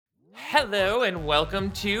Hello and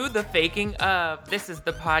welcome to The Faking of. This is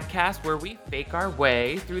the podcast where we fake our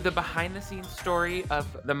way through the behind the scenes story of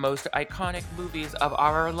the most iconic movies of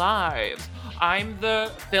our lives. I'm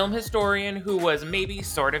the film historian who was maybe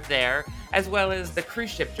sort of there, as well as the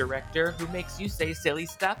cruise ship director who makes you say silly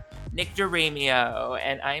stuff, Nick Geramio.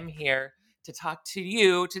 And I'm here to talk to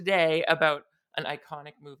you today about an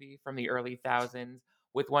iconic movie from the early thousands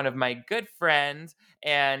with one of my good friends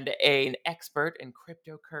and an expert in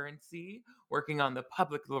cryptocurrency working on the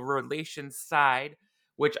public relations side,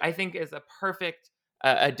 which I think is a perfect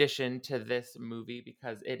addition to this movie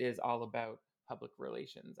because it is all about public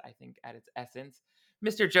relations, I think, at its essence.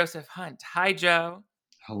 Mr. Joseph Hunt. Hi, Joe.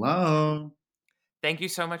 Hello. Thank you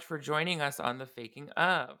so much for joining us on The Faking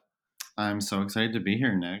of. I'm so excited to be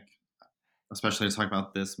here, Nick, especially to talk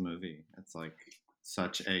about this movie. It's like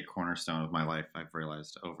such a cornerstone of my life, I've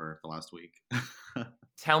realized over the last week.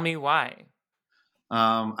 Tell me why.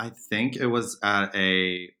 I think it was at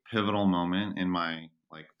a pivotal moment in my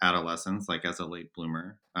adolescence, like as a late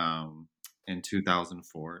bloomer. In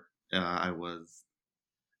 2004, I was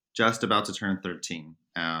just about to turn 13,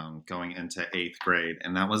 going into eighth grade,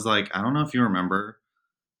 and that was like, I don't know if you remember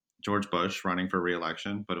George Bush running for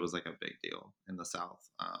re-election, but it was like a big deal in the South.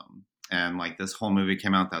 And like this whole movie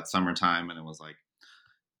came out that summertime, and it was like,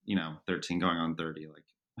 13 going on 30. Like,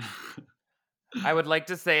 I would like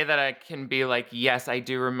to say that I can be like, yes, I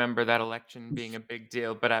do remember that election being a big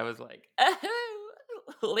deal, but I was like, oh,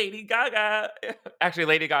 Lady Gaga. Actually,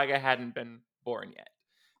 Lady Gaga hadn't been born yet,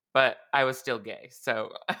 but I was still gay. So,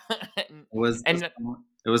 and, it was the and summer,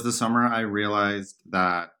 it was the summer I realized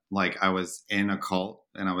that like I was in a cult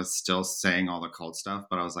and I was still saying all the cult stuff,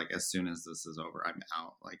 but I was like, as soon as this is over, I'm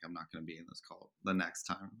out. Like, I'm not going to be in this cult the next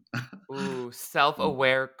time. ooh, self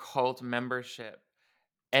aware cult membership.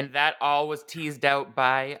 And that all was teased out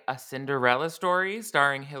by a Cinderella story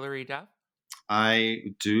starring Hilary Duff. I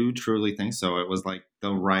do truly think so. It was like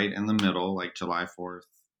the right in the middle, like July 4th,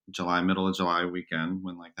 middle of July weekend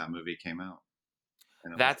when like that movie came out.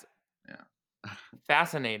 And it was, That's yeah.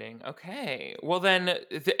 fascinating. Okay. Well, then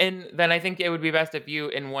I think it would be best if you,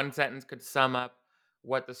 in one sentence, could sum up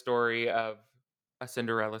what the story of a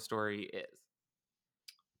Cinderella story is.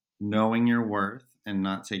 Knowing your worth and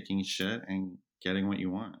not taking shit and getting what you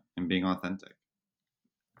want and being authentic.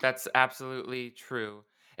 That's absolutely true.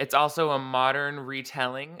 It's also a modern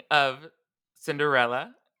retelling of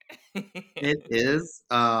Cinderella. It is.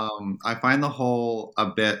 I find the whole a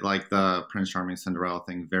bit like the Prince Charming Cinderella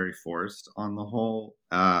thing very forced on the whole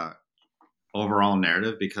overall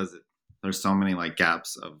narrative because there's so many like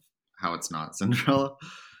gaps of how it's not Cinderella.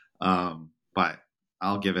 But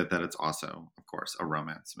I'll give it that it's also, of course, a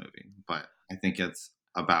romance movie. But I think it's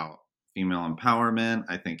about female empowerment.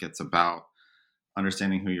 I think it's about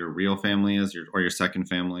understanding who your real family is, or your second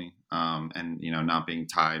family, and not being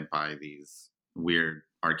tied by these weird,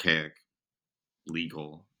 archaic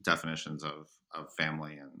legal definitions of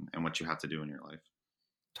family and what you have to do in your life.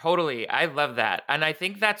 Totally. I love that. And I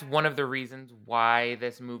think that's one of the reasons why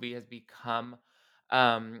this movie has become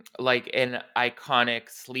like an iconic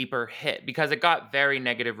sleeper hit because it got very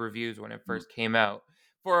negative reviews when it Mm. first came out.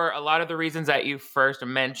 For a lot of the reasons that you first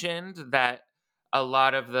mentioned, that a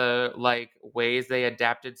lot of the like ways they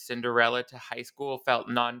adapted Cinderella to high school felt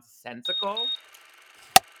nonsensical.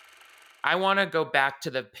 I want to go back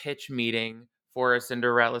to the pitch meeting for a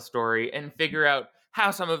Cinderella story and figure out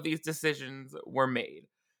how some of these decisions were made.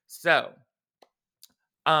 So,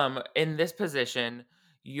 in this position,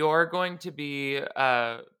 you're going to be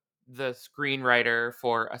the screenwriter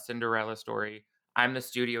for a Cinderella story. I'm the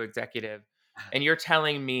studio executive, and you're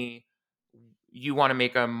telling me you want to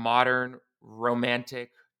make a modern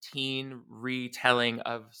romantic teen retelling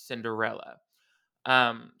of Cinderella.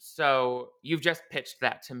 So you've just pitched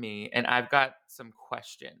that to me, and I've got some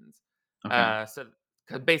questions. Okay.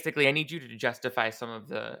 'Cause basically, I need you to justify some of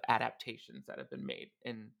the adaptations that have been made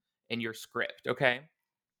in your script. Okay,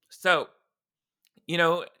 so you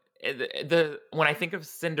know the when I think of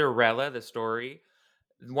Cinderella, the story,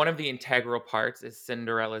 one of the integral parts is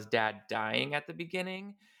Cinderella's dad dying at the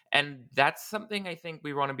beginning, and that's something I think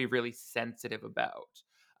we want to be really sensitive about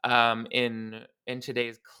in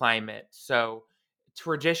today's climate. So,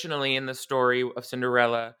 traditionally, in the story of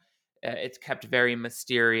Cinderella, it's kept very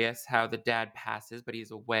mysterious how the dad passes, but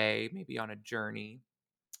he's away, maybe on a journey.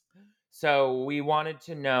 So, we wanted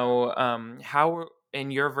to know how,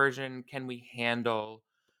 in your version, can we handle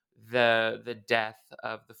the death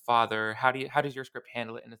of the father? How does your script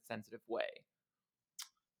handle it in a sensitive way?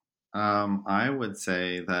 I would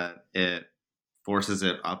say that it forces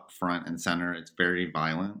it up front and center. It's very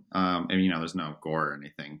violent. And there's no gore or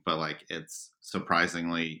anything, but like it's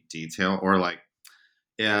surprisingly detailed. Or like,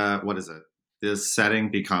 yeah, what is it? This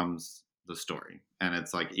setting becomes the story, and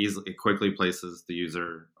it's like easily it quickly places the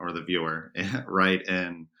user or the viewer right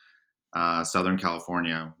in Southern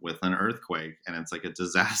California with an earthquake, and it's like a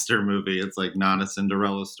disaster movie. It's like not a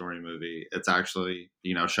Cinderella story movie. It's actually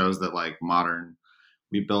shows that like modern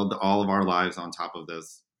we build all of our lives on top of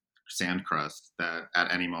this sand crust that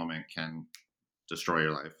at any moment can destroy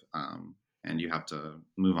your life, and you have to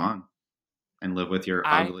move on and live with your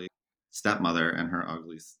I ugly stepmother and her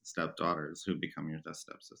ugly stepdaughters who become your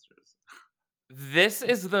stepsisters. This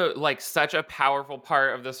is the like such a powerful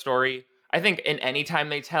part of the story. I think in any time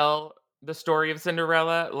they tell the story of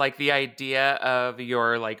Cinderella, like the idea of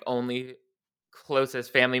your like only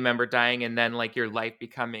closest family member dying and then like your life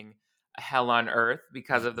becoming a hell on earth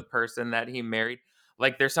because of the person that he married.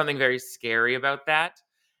 Like there's something very scary about that.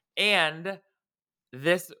 And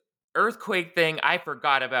this earthquake thing I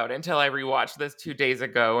forgot about until I rewatched this 2 days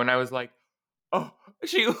ago and I was like, "Oh,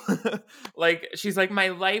 she like she's like my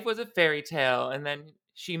life was a fairy tale and then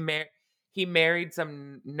he married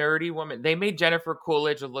some nerdy woman." They made Jennifer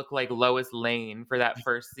Coolidge look like Lois Lane for that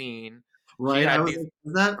first scene. She Right? I had was these like,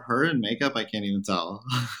 is that her in makeup? I can't even tell.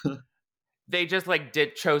 they just like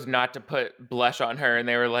did chose not to put blush on her and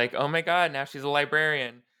they were like, "Oh my god, now she's a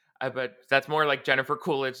librarian." But that's more like Jennifer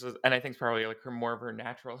Coolidge and I think it's probably like her more of her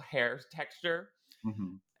natural hair texture.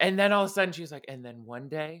 Mhm. And then all of a sudden she's like, and then one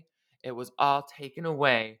day it was all taken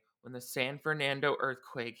away when the San Fernando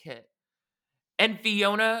earthquake hit. And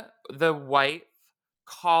Fiona, the wife,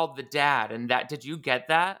 called the dad. And that, did you get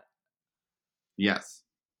that? Yes,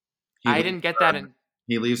 he I leaves didn't get that. her. And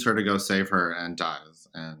He leaves her to go save her and dies,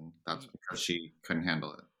 and that's because she couldn't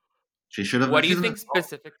handle it. She should what have. do you She's an think adult.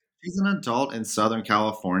 specific? She's an adult in Southern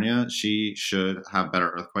California. She should have better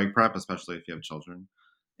earthquake prep, especially if you have children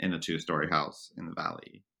in a two-story house in the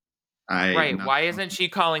valley. I Right. know. Why isn't she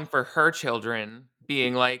calling for her children,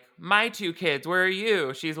 being like, my two kids, where are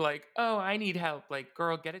you? She's like, oh, I need help. Like,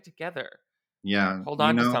 girl, get it together. Yeah, Hold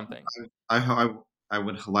on to something. I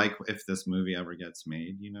would like if this movie ever gets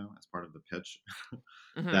made, as part of the pitch,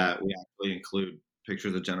 Hmm. that we actually include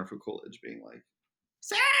pictures of Jennifer Coolidge being like,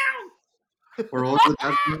 "Sam!" Or what was the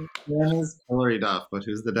dad's name? Sam is Hilary Duff, but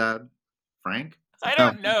who's the dad? Frank? I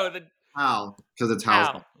No, don't know. The Hal, because it's Hal's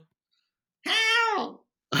dad. Hal. Hal!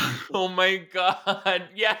 Oh my god.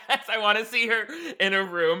 Yes, I wanna see her in a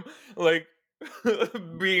room, like,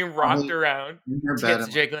 being rocked Probably around, in her bed tits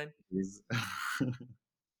and like jiggling. he's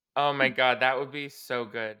Oh my god, that would be so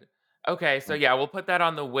good. Okay, so yeah, we'll put that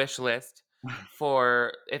on the wish list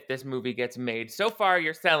for if this movie gets made. So far,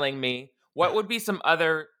 you're selling me. What would be some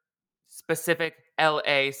other specific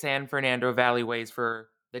LA San Fernando Valley ways for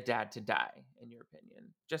the dad to die, in your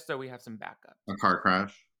opinion? Just so we have some backups. a car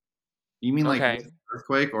crash. You mean like with Okay.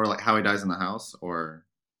 earthquake or like how he dies in the house or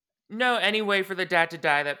No, any way for the dad to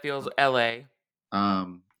die that feels LA.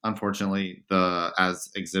 unfortunately the as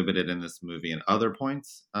exhibited in this movie and other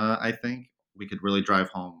points, I think we could really drive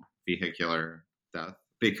home vehicular death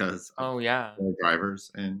because of Oh, yeah. poor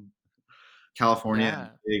drivers in California and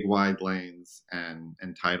Yeah. big wide lanes and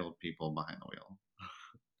entitled people behind the wheel.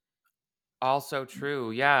 Also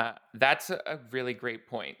true. Yeah. That's a really great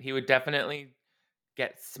point. He would definitely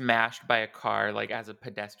get smashed by a car, like, as a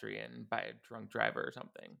pedestrian by a drunk driver or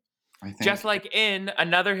something. I Just think like in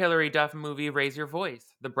another Hilary Duff movie, Raise Your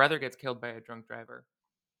Voice. The brother gets killed by a drunk driver.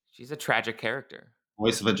 She's a tragic character.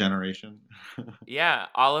 voice of a generation. Yeah,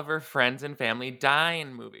 all of her friends and family die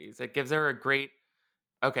in movies. It gives her a great.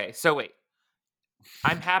 Okay, so wait.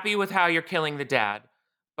 I'm happy with how you're killing the dad,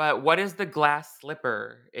 but what is the glass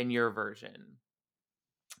slipper in your version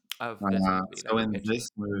of this movie that So you're in pitching? this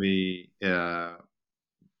movie,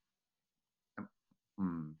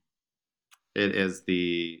 hmm, it is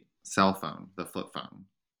the cell phone, the flip phone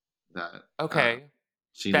that Okay,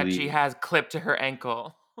 she that she leaves. has clipped to her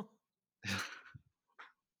ankle.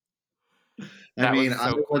 I That mean, was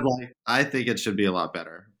so cool. I think it should be a lot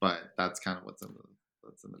better, but that's kind of what's in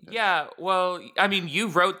the pitch. Yeah, well, I mean, you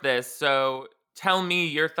wrote this, so tell me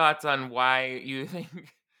your thoughts on why you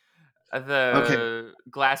think Okay, the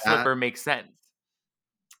glass that slipper makes sense.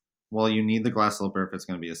 well, you need the glass slipper if it's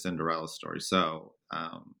going to be a Cinderella story. So,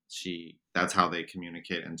 she that's how they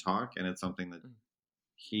communicate and talk, and it's something that Mm.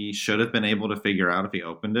 he should have been able to figure out if he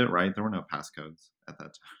opened it, right? There were no passcodes at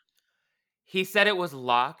that time. He said it was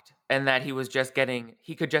locked and that he was just getting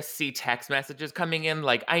he could just see text messages coming in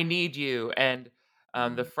like, "I need you," and,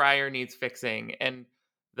 "The Mm. fryer needs fixing," and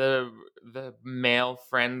the male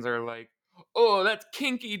friends are like, "Oh, that's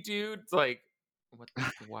kinky, dude." It's like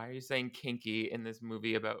Why are you saying kinky in this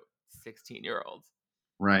movie about 16-year-olds?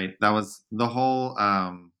 Right. That was the whole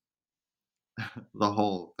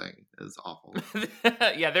thing is awful.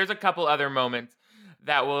 Yeah, there's a couple other moments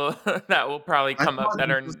that will that will probably I come up thought that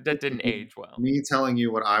this are was that supposed to didn't be age well. me telling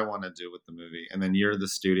you what I wanna do with the movie, and then you're the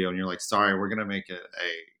studio, and you're like, "Sorry, we're gonna make it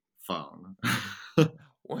a phone."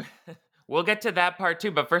 We'll get to that part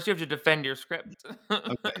too, but first you have to defend your script.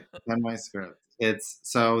 Okay, send my script. It's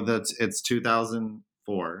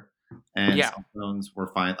 2004, and Yeah. cell phones were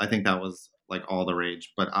fine. I think that was, like, all the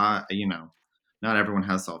rage, but not everyone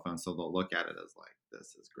has cell phones, so they'll look at it as like,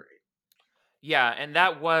 "This is great." Yeah, and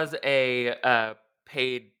that was a,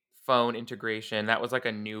 paid phone integration. That was, like,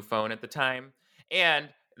 a new phone at the time,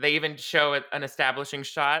 and they even show an establishing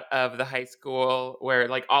shot of the high school where,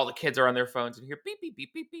 like, all the kids are on their phones and hear beep, beep,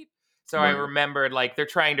 beep, beep, beep. So I Right. remembered, like, they're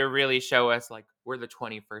trying to really show us, like, we're the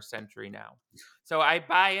 21st century now. So I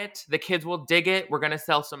buy it, the kids will dig it, we're gonna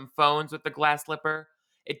sell some phones with the glass slipper.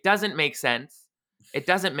 It doesn't make sense. It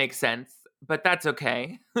doesn't make sense, but that's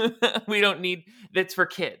okay. We don't need it's for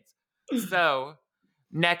kids. So,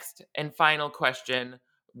 next and final question.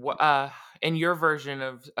 In your version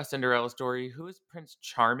of a Cinderella story, who is Prince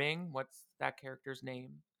Charming? What's that character's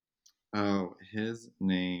name? Oh, his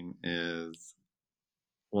name is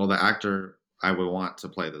well, the actor I would want to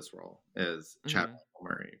play this role is Chad Mhm.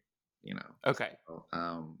 Murray, you know, Okay.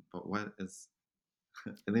 but what is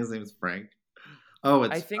I think his name is Frank. Oh,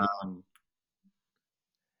 I it's, think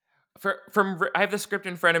I have the script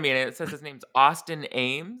in front of me and it says his name's Austin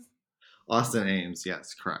Ames. Austin Ames,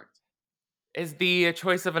 yes, correct. Is the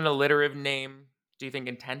choice of an alliterative name, do you think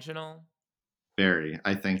intentional? Very.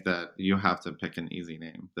 I think that you have to pick an easy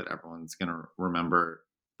name that everyone's gonna remember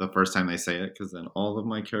the first time they say it, because then all of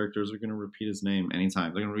my characters are gonna repeat his name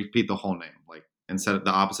anytime. They're gonna repeat the whole name, like, instead of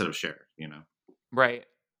the opposite of Cher, you know? Right.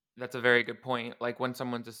 That's a very good point. Like when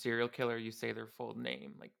someone's a serial killer, you say their full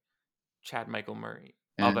name, like Chad Michael Murray,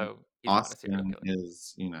 And although he's not a serial Austin killer.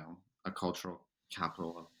 is, a cultural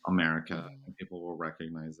capital of America, Yeah. and people will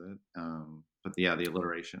recognize it. But yeah, the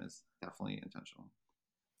alliteration is definitely intentional.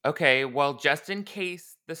 Okay, well, just in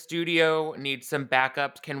case the studio needs some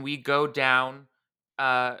backups, can we go down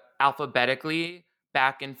alphabetically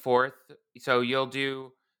back and forth? So you'll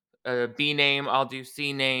do B name, I'll do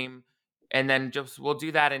C name, and then just we'll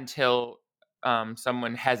do that until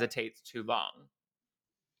someone hesitates too long.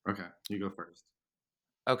 Okay, you go first.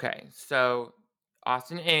 Okay, so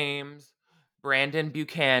Austin Ames, Brandon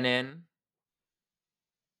Buchanan,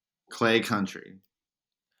 Clay Country,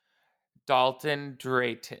 Dalton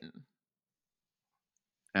Drayton,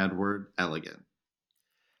 Edward Elegant,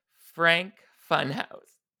 Frank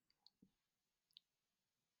Funhouse,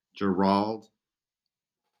 Gerald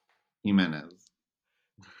Jimenez,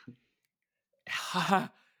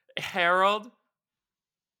 Harold.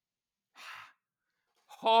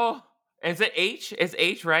 Oh, is it H? Is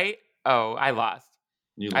H right? Oh, I lost.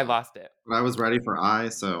 you I lost. lost it. But I was ready for I,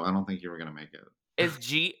 so I don't think you were gonna make it. Is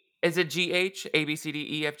G? Is it G H? A B C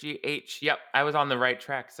D E F G H? Yep, I was on the right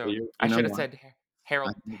track. But So I you know should have what? said I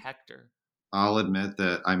Harold think Hector. I'll admit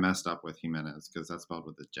that I messed up with Jimenez because that's spelled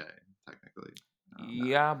with a J, technically. No.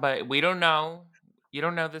 Yeah, but we don't know. You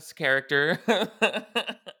don't know this character.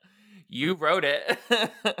 You wrote it.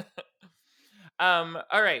 All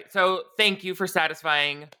right. So thank you for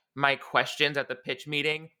satisfying my questions at the pitch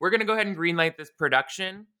meeting. We're gonna go ahead and greenlight this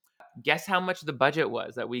production. Guess how much the budget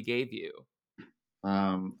was that we gave you?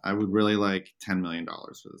 I would really like $10 million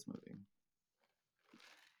for this movie.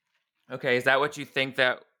 Okay, is that what you think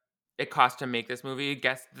that it cost to make this movie?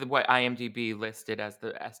 Guess what IMDb listed as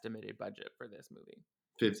the estimated budget for this movie.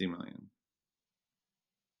 50 million.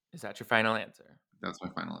 Is that your final answer? That's my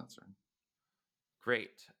final answer. Great.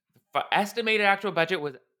 The estimated actual budget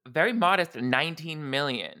was very modest, 19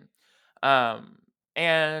 million. Um,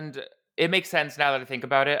 and it makes sense now that I think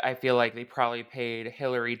about it. I feel like they probably paid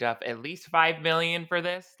Hillary Duff at least 5 million for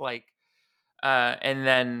this. Like, and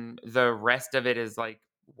then the rest of it is like,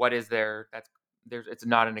 what is there? It's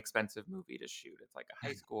not an expensive movie to shoot. It's like a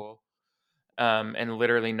high school, and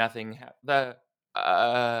literally nothing. The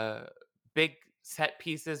uh, big set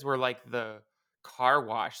pieces were like the car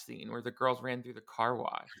wash scene where the girls ran through the car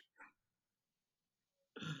wash.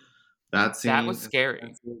 That That was scene is scary.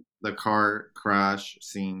 expensive. The car crash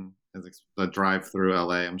scene is the drive through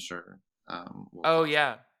LA, I'm sure, will Oh cost.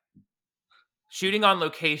 yeah, shooting on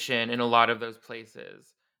location in a lot of those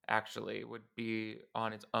places actually would be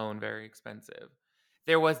on its own very expensive.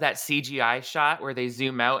 There was that CGI shot where they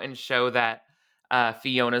zoom out and show that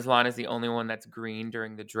Fiona's lawn is the only one that's green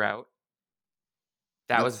during the drought.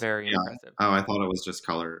 That was That's very yeah. impressive. Oh, I thought it was just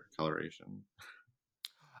coloration.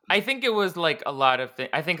 I think it was, like, a lot of things.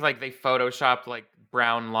 I think, like, they photoshopped, like,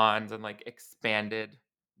 brown lawns and, like, expanded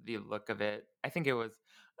the look of it. I think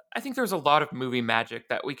there's a lot of movie magic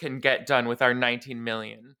that we can get done with our 19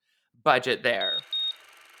 million budget there.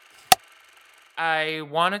 I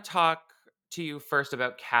wanna talk to you first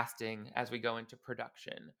about casting as we go into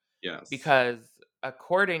production, Yes. because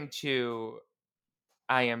according to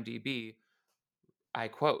IMDb, I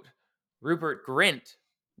quote, "Rupert Grint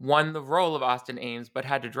won the role of Austin Ames, but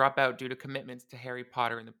had to drop out due to commitments to Harry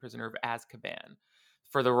Potter and the Prisoner of Azkaban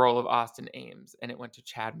for the role of Austin Ames, and it went to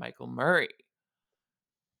Chad Michael Murray."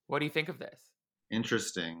 What do you think of this?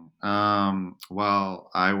 Interesting. Well,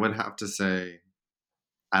 I would have to say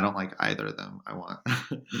I don't like either of them. I want,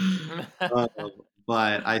 um,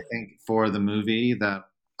 but I think for the movie that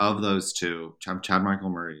of those two, Chad Michael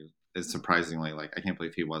Murray is surprisingly like I can't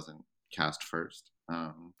believe he wasn't cast first.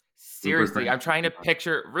 Rupert Seriously, Grint, I'm trying to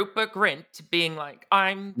picture Rupert Grint being like,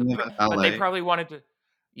 "I'm the prin," but they L.A. probably wanted to,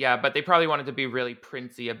 yeah, but they probably wanted to be really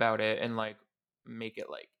princey about it and, like, make it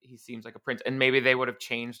like he seems like a prince, and maybe they would have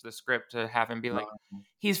changed the script to have him be like,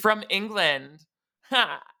 "He's from England."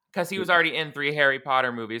 Because he was already in 3 Harry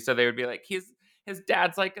Potter movies, so they would be like, his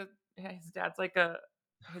dad's like a his dad's like a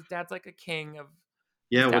his dad's like a king of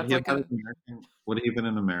his Yeah, would dad's he have like had an a American? Would he have been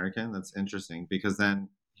an American? That's interesting because then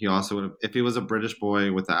he also would have. If he was a British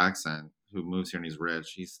boy with the accent who moves here and he's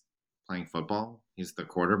rich, he's playing football. He's the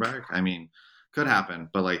quarterback. I mean, could happen,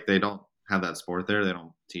 but like they don't have that sport there. They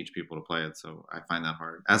don't teach people to play it, so I find that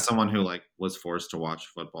hard. As someone who like was forced to watch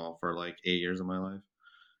football for like 8 years of my life.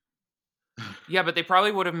 Yeah, but they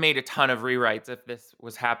probably would have made a ton of rewrites if this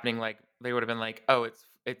was happening, like, they would have been like, "Oh,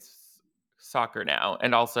 it's soccer now,"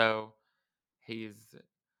 and also he's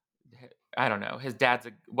I don't know, his dad's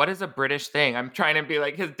a what is a British thing? I'm trying to be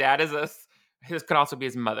like, his dad is his could also be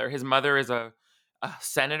his mother. His mother is a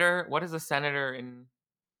senator. What is a senator in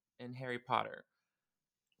Harry Potter?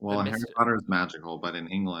 The Well, in Harry mist Potter is magical, but in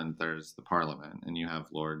England there's the Parliament, and you have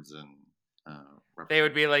lords and They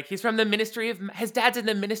would representatives. be like, "He's from the Ministry of Ma his dad's in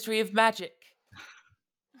the Ministry of Magic."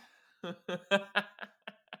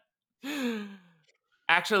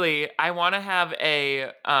 Actually, I wanna have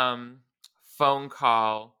a, phone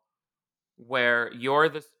call where you're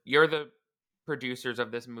the producers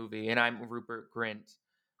of this movie, and I'm Rupert Grint,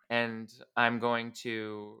 and I'm going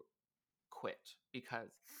to quit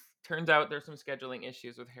because turns out there's some scheduling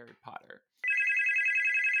issues with Harry Potter.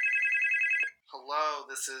 Hello,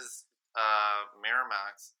 this is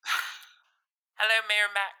Miramax. Hello,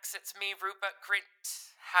 Mayor Max. It's me, Rupert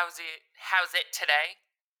Grint. How's it today?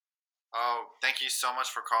 Oh, thank you so much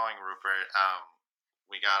for calling, Rupert.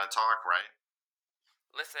 We gotta talk, right?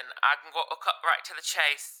 Listen, I can go cut right to the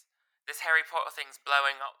chase. This Harry Potter thing's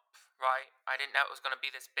blowing up, right? I didn't know it was going to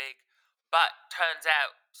be this big. But turns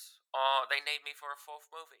out, they need me for a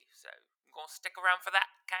fourth movie, so I'm going to stick around for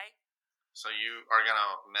that, okay? So you are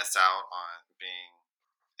gonna miss out on being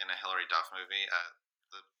in a Hillary Duff movie at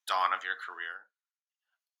the dawn of your career.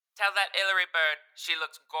 Tell that Hillary Bird she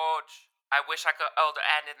looks gorge. I wish I could hold her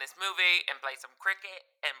hand in this movie and play some cricket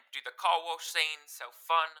and do the car wash scene, so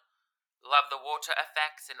fun. Love the water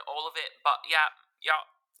effects and all of it, but yeah, yeah.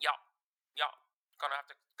 Gonna have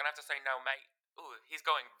to say no, mate. Ooh, he's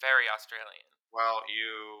going very Australian. Well,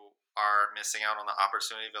 you are missing out on the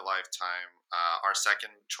opportunity of a lifetime. Our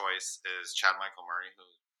second choice is Chad Michael Murray,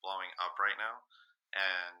 who's blowing up right now.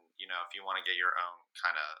 And you know, if you want to get your own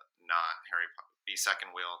kind of not Harry Potter, be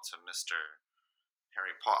second wheel to Mister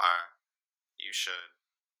Harry Potter, you should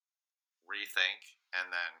rethink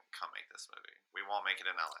and then come make this movie. We won't make it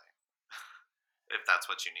in LA if that's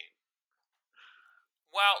what you need.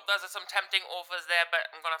 Well, those are some tempting offers there, but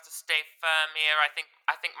I'm gonna have to stay firm here. I think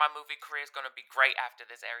my movie career is gonna be great after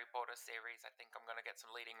this Harry Potter series. I think I'm gonna get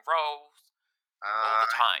some leading roles all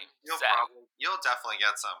the time. So You'll definitely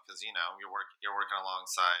get some because you know you're working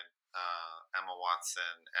alongside Emma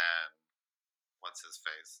Watson and what's his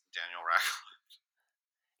face Daniel Radcliffe.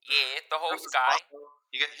 yeah, the horse guy. Also,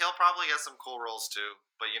 he'll probably get some cool roles too.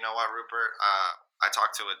 But you know what, Rupert? I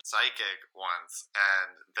talked to a psychic once,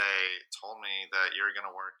 and they told me that you're going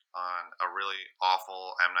to work on a really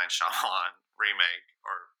awful M Night Shyamalan remake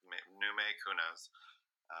or new make. Who knows?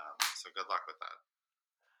 So good luck with that.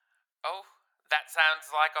 Oh, that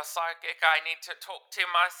sounds like a psychic I need to talk to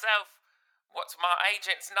myself. What's my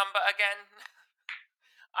agent's number again?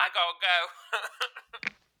 I gotta go.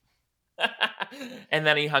 And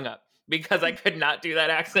then he hung up because I could not do that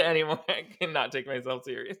accent anymore. I could not take myself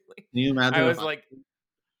seriously. Can you I imagine if was like,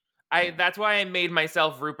 I that's why I made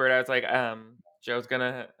myself Rupert. I was like, Joe's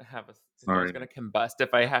gonna sorry, combust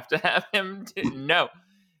if I have to have him. No.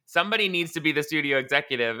 Somebody needs to be the studio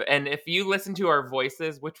executive, and if you listen to our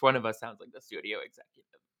voices, which one of us sounds like the studio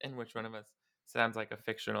executive, and which one of us sounds like a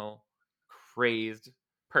fictional, crazed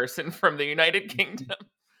person from the United Kingdom?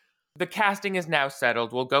 The casting is now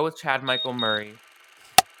settled. We'll go with Chad Michael Murray.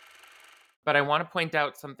 But I want to point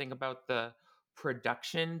out something about the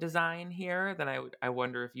production design here that I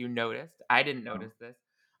wonder if you noticed. I didn't Oh. notice this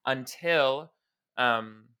until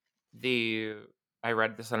um, the I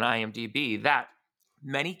read this on IMDb that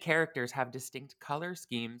many characters have distinct color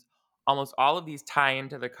schemes. Almost all of these tie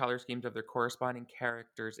into the color schemes of their corresponding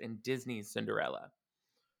characters in Disney's Cinderella.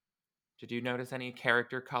 Did you notice any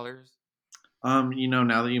character colors? Now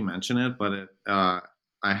that you mention it, but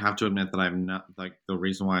I have to admit that I'm not like the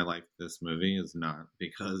reason why I like this movie is not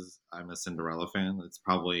because I'm a Cinderella fan. It's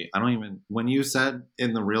probably I don't even when you said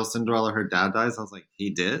in the real Cinderella her dad dies, I was like, he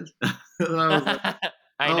did? And I was like,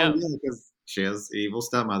 I oh know. yeah, because she has an evil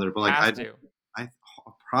stepmother. But like Has to. I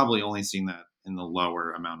probably only seen that in the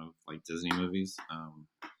lower amount of like Disney movies.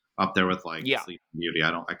 Up there with like Yeah. Sleeping Beauty.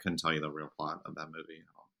 I couldn't tell you the real plot of that movie.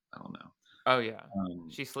 I don't know. Oh yeah. Um,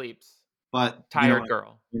 She sleeps. but Tired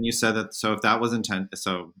girl. when you said that, so if that was intent,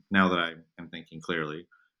 so now that I am thinking clearly,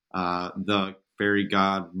 the fairy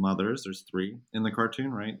godmothers, there's three in the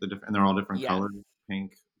cartoon, right? And they're all different Yes. colors: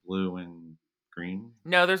 pink, blue, and green.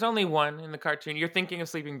 No, there's only one in the cartoon. You're thinking of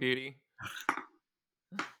Sleeping Beauty.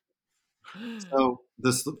 So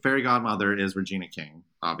this fairy godmother is Regina King,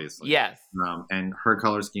 obviously, Yes. and her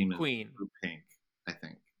color scheme is Queen. blue pink. I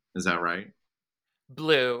think is that right?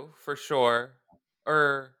 Blue for sure.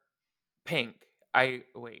 Or pink. I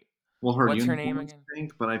wait. Well, her What's her name uniform is again?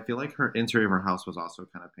 pink, but I feel like her interior of her house was also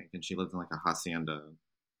kind of pink, and she lived in like a hacienda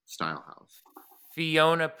style house.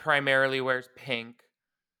 Fiona primarily wears pink.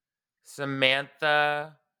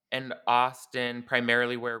 Samantha and Austin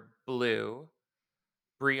primarily wear blue.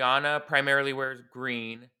 Brianna primarily wears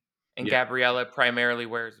green. And Yeah, Gabriella primarily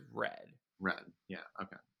wears red. red. Yeah.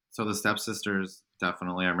 Okay. So the stepsisters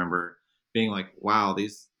definitely. I remember being like, "Wow,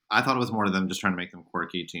 these." I thought it was more of them just trying to make them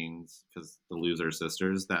quirky teens because the loser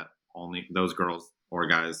sisters that only those girls or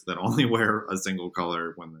guys that only wear a single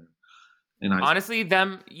color when they're in high school. Honestly,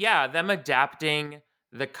 them adapting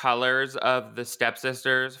the colors of the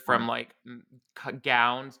stepsisters Right. from like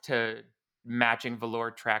gowns to matching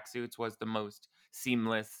velour tracksuits was the most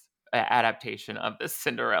seamless adaptation of the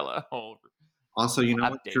Cinderella whole Also, you know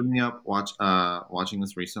what update. threw me up watching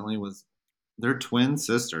this recently was they're twin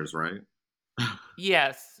sisters, right?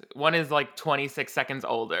 Yes, one is like 26 seconds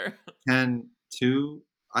older. And two,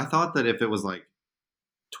 I thought that if it was like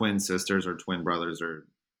twin sisters or twin brothers or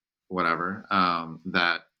whatever,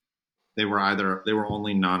 that they were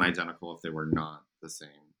only non-identical if they were not the same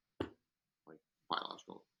like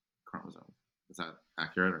biological chromosome. Is that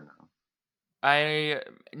accurate or no? I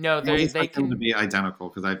no, I always they expect them to can be identical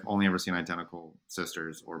because I've only ever seen identical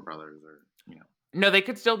sisters or brothers or no, they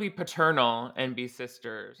could still be paternal and be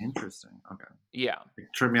sisters. Interesting. Okay, Yeah. it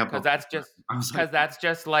tripped me up. Cuz Before. that's just I was like, cuz that's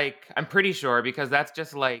just like I'm pretty sure because that's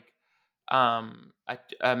just like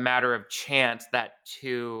a matter of chance that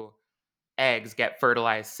two eggs get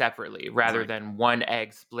fertilized separately rather right. than one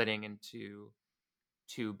egg splitting into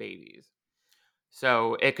two babies.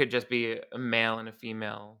 So it could just be a male and a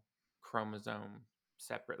female chromosome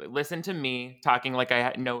separately. Listen to me talking like I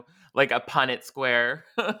had no like a Punnett square.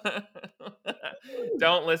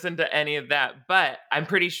 Don't listen to any of that, but I'm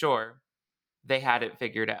pretty sure they had it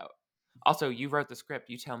figured out. Also, you wrote the script,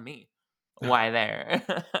 you tell me why there.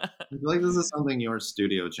 I feel like this is something your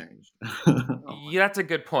studio changed. Oh my Yeah, that's a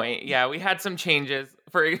good point. Yeah, we had some changes.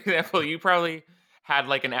 For example, you probably had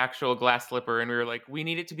like an actual glass slipper, and we were like, we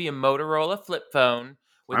need it to be a Motorola flip phone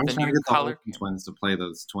I with the was trying to new get the color Olsen camera. twins to play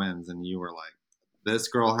those twins, and you were like, "This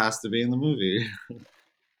girl has to be in the movie."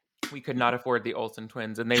 We could not afford the Olsen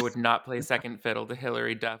twins, and they would not play second fiddle to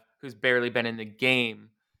Hilary Duff, who's barely been in the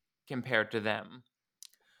game compared to them.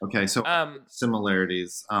 Okay, so other Um,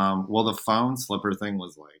 similarities. Well, the phone slipper thing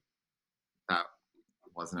was like that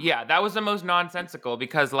wasn't in my. yeah, that was the most nonsensical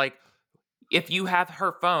because, like, if you have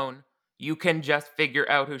her phone, you can just figure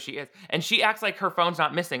out who she is. And she acts like her phone's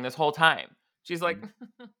not missing this whole time. She's like,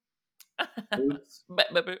 Oops.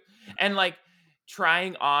 but and like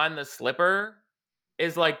trying on the slipper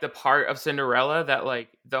is like the part of Cinderella that like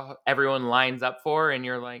the everyone lines up for, and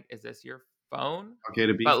you're like, is this your phone? Okay,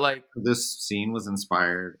 to be But fair, like, this scene was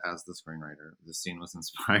inspired as the screenwriter. This scene was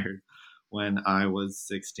inspired when I was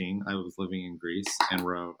 16. I was living in Greece and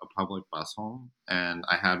rode a public bus home, and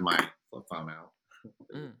I had my flip phone out,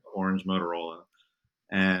 mm. orange Motorola,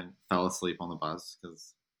 and fell asleep on the bus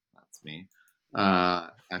because that's me. I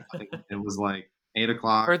think it was like 8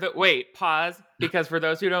 o'clock. For the wait, pause because for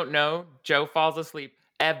those who don't know, Joe falls asleep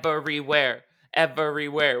everywhere,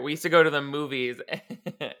 everywhere. We used to go to the movies,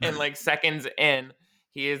 and like seconds in,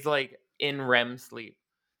 he is like in REM sleep.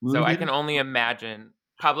 So Movie I theater. can only imagine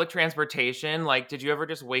public transportation. Like, did you ever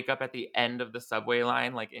just wake up at the end of the subway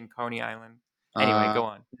line, like in Coney Island? Anyway, Uh, go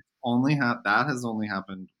on. that has only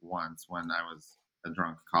happened once when I was a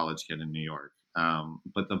drunk college kid in New York.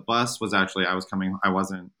 But the bus was actually I was coming. I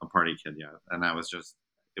wasn't a party kid yet, and I was just.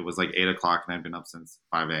 It was like 8 o'clock, and I'd been up since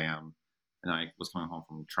 5 a.m. And I was coming home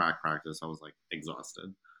from track practice. I was like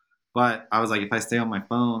exhausted, but I was like, if I stay on my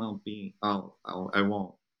phone, I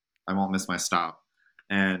won't miss my stop.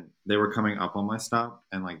 And they were coming up on my stop,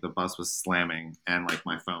 and like the bus was slamming, and like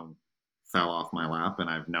my phone fell off my lap, and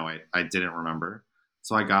I didn't remember.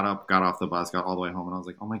 So I got up, got off the bus, got all the way home, and I was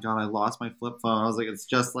like, oh my god, I lost my flip phone. I was like, it's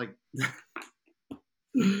just like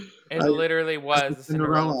It I, literally just like was a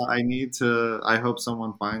Cinderella Cinderella. I story. need to. I hope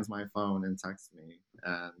someone finds my phone and texts me,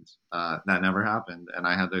 and that never happened. And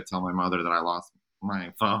I had to tell my mother that I lost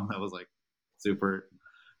my phone. That was like super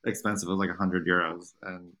expensive. It was like €100,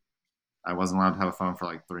 and I wasn't allowed to have a phone for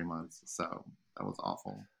like 3 months. So that was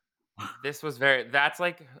awful. This was very that's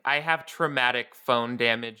like I have traumatic phone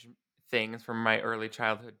damage things from my early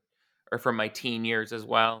childhood or from my teen years as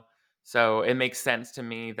well. So it makes sense to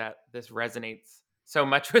me that this resonates so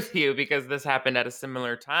much with you because this happened at a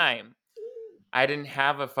similar time. I didn't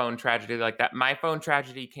have a phone tragedy like that. My phone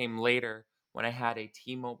tragedy came later when I had a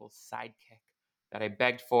T-Mobile sidekick that I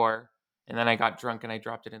begged for, and then I got drunk and I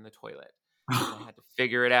dropped it in the toilet. And I had to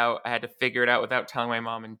figure it out. I had to figure it out without telling my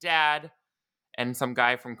mom and dad and some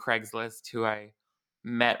guy from Craigslist who I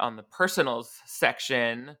met on the personals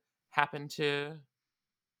section happened to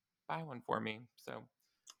buy one for me. So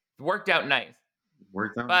it worked out nice,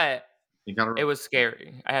 Worked out. but You got it to. was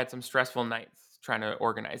scary. I had some stressful nights trying to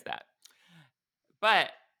organize that.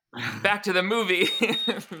 But back to the movie.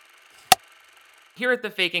 Here at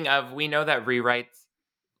the faking of, we know that rewrites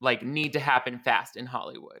like need to happen fast in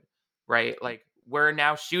Hollywood, right? Like we're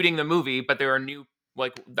now shooting the movie, but there are new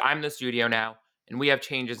like I'm the studio now and we have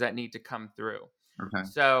changes that need to come through. Okay.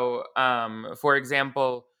 So, for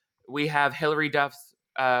example, we have Hilary Duff's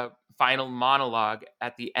final monologue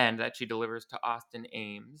at the end that she delivers to Austin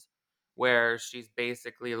Ames, where she's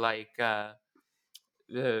basically like,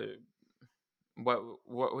 the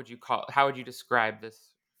what would you call? How would you describe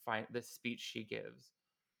this speech she gives?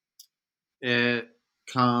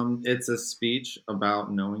 It's a speech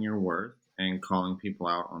about knowing your worth and calling people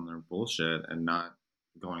out on their bullshit and not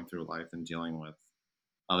going through life and dealing with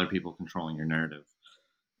other people controlling your narrative.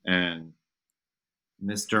 And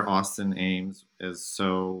Mr. Austin Ames is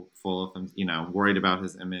so full of him, worried about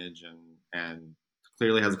his image and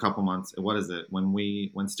clearly has a couple months. What is it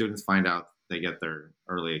when students find out they get their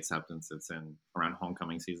early acceptance? It's in around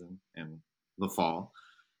homecoming season in the fall,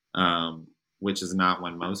 which is not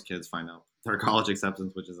when most kids find out their college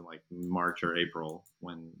acceptance, which is in like March or April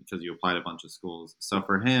when because you applied a bunch of schools. So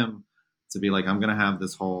for him to be like, I'm gonna have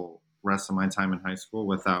this whole rest of my time in high school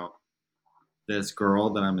without this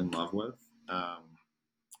girl that I'm in love with.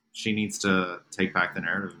 She needs to take back the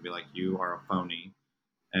narrative and be like, "You are a phony,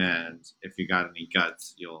 and if you got any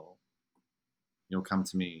guts, you'll come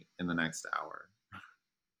to me in the next hour."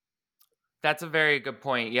 That's a very good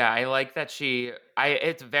point. Yeah, I like that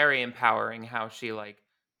it's very empowering how she like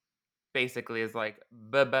basically is like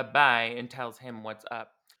bye bye bye and tells him what's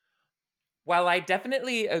up. While I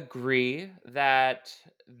definitely agree that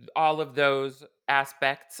all of those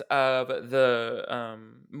aspects of the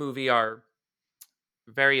movie are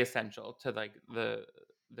very essential to like the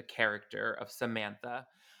character of Samantha,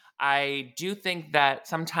 I do think that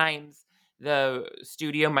sometimes the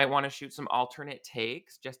studio might want to shoot some alternate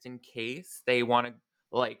takes just in case they want to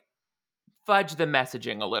like fudge the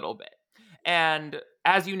messaging a little bit. And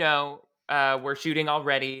as you know, we're shooting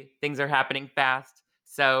already. Things are happening fast.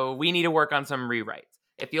 So we need to work on some rewrites.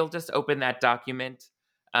 If you'll just open that document,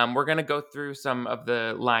 we're going to go through some of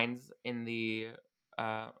the lines in the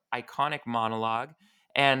iconic monologue.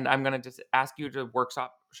 And I'm going to just ask you to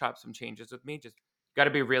workshop shop some changes with me. Just got to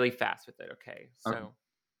be really fast with it. Okay. Okay.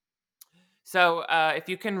 So if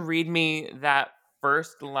you can read me that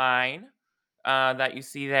first line that you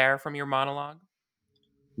see there from your monologue.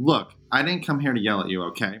 Look, I didn't come here to yell at you,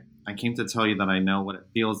 okay? I came to tell you that I know what it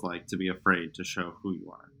feels like to be afraid to show who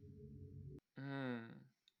you are. Mm,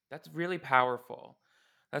 that's really powerful.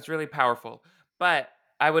 That's really powerful. But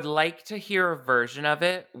I would like to hear a version of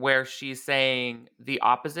it where she's saying the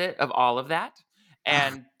opposite of all of that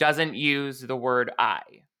and doesn't use the word I.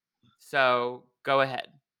 So go ahead.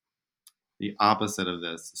 The opposite of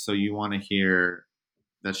this. So you want to hear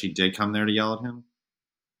that she did come there to yell at him?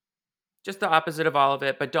 Just the opposite of all of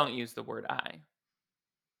it, but don't use the word I.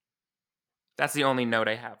 That's the only note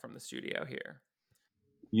I have from the studio here.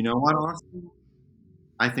 You know what, Austin?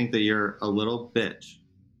 I think that you're a little bitch.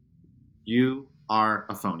 You are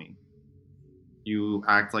a phony. You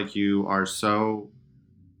act like you are so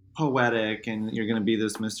poetic and you're going to be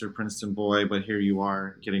this Mr. Princeton boy, but here you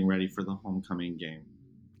are getting ready for the homecoming game.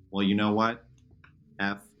 Well, you know what?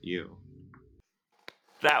 F you.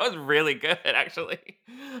 That was really good, actually.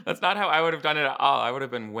 That's not how I would have done it at all. I would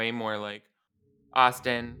have been way more like,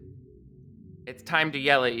 Austin, it's time to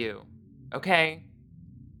yell at you. Okay?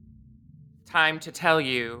 Time to tell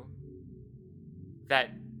you that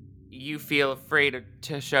you feel afraid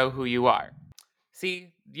to show who you are.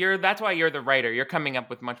 See, you're that's why you're the writer. You're coming up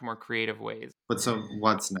with much more creative ways. But so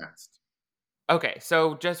what's next? Okay,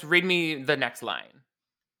 so just read me the next line.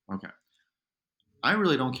 Okay. I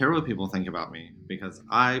really don't care what people think about me because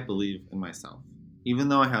I believe in myself. Even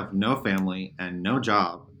though I have no family and no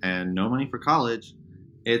job and no money for college,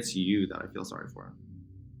 it's you that I feel sorry for.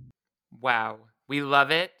 Wow, we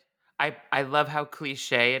love it. I love how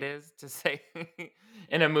cliche it is to say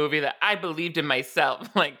in a movie that I believed in myself.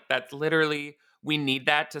 Like that's literally we need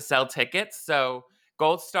that to sell tickets. So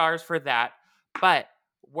gold stars for that. But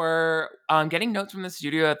we're getting notes from the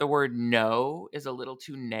studio that the word no is a little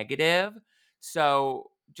too negative. So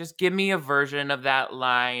just give me a version of that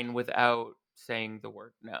line without saying the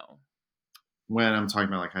word no. When I'm talking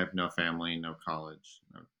about like I have no family, no college,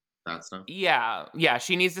 no that stuff. Yeah, yeah,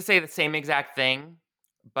 she needs to say the same exact thing,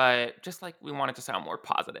 but just like we want it to sound more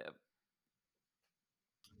positive.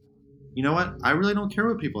 You know what? I really don't care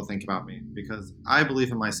what people think about me because I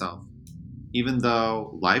believe in myself. Even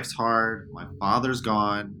though life's hard, my father's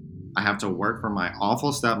gone, I have to work for my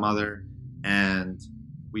awful stepmother, and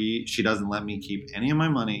she doesn't let me keep any of my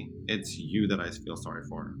money. It's you that I feel sorry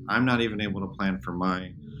for. I'm not even able to plan for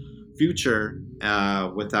my future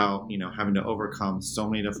without having to overcome so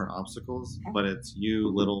many different obstacles. But it's you,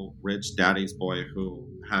 little rich daddy's boy, who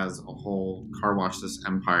has a whole car wash this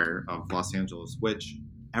empire of Los Angeles, which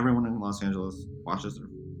everyone in Los Angeles washes their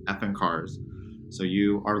effing cars. So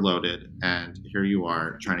you are loaded, and here you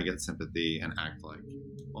are trying to get sympathy and act like,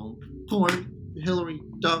 well, poor Hillary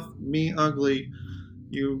Duff, me ugly.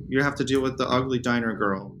 You have to deal with the ugly diner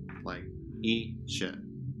girl. Like, eat shit.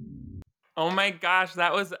 Oh my gosh,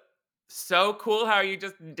 that was so cool how you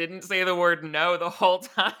just didn't say the word no the whole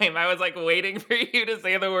time. I was like waiting for you to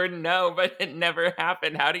say the word no, but it never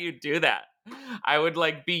happened. How do you do that? I would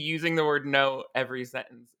like be using the word no every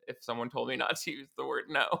sentence if someone told me not to use the word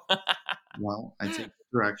no. Well, I take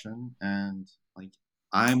direction, and like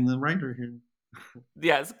I'm the writer here.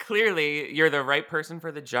 Yes, clearly you're the right person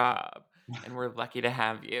for the job, and we're lucky to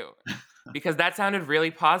have you because that sounded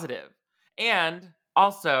really positive and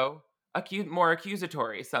also more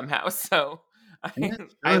accusatory somehow. So And I, it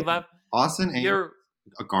I should. love Austin ain't your.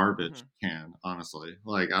 a garbage Mhm. can, honestly.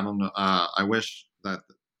 Like I don't know. I wish that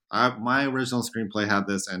my original screenplay had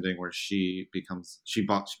this ending where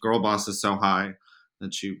girl boss is so high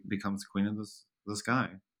that she becomes queen of the sky.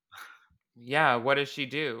 Yeah, what does she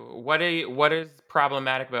do? What is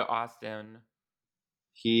problematic about Austin?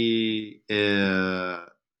 He is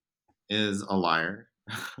a liar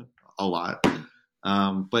a lot.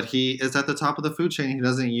 But he is at the top of the food chain. He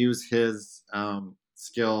doesn't use his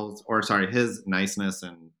skills, or sorry, his niceness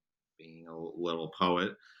and being a little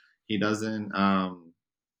poet. He doesn't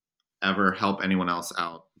ever help anyone else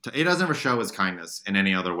out. He doesn't ever show his kindness in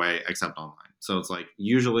any other way except online. So it's like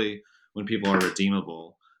usually when people are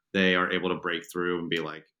redeemable, they are able to break through and be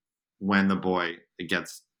like, when the boy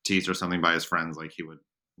gets teased or something by his friends, like he would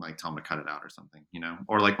like tell him to cut it out or something,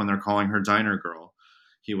 or like when they're calling her diner girl,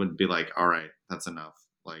 he would be like, all right, that's enough.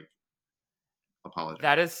 Like, apologize.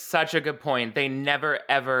 That is such a good point. They never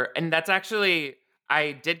ever, and that's actually,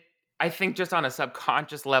 I did, I think just on a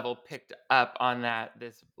subconscious level, picked up on that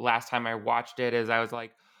this last time I watched it, as I was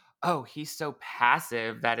like, oh, he's so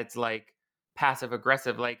passive that it's like passive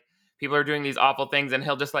aggressive. Like people are doing these awful things, and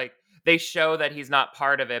he'll just like, they show that he's not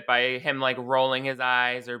part of it by him like rolling his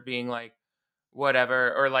eyes or being like,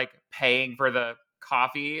 whatever, or like paying for the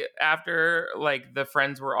coffee after like the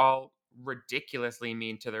friends were all ridiculously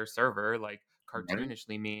mean to their server, like Right?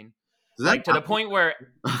 cartoonishly mean, Does that like to the point where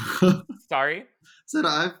happen? sorry. Said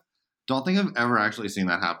I don't think I've ever actually seen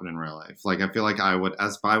that happen in real life. Like, I feel like I would,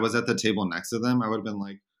 as if I was at the table next to them, I would have been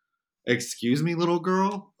like, "Excuse me, little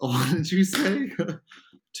girl, what did you say?"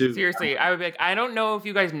 to Seriously, I would be like, I don't know if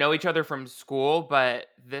you guys know each other from school, but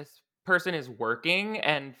this person is working,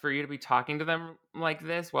 and for you to be talking to them like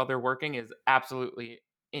this while they're working is absolutely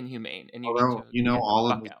inhumane, and you need to although get the all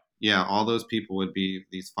of fuck those, out. yeah, all those people would be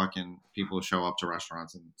these fucking people who show up to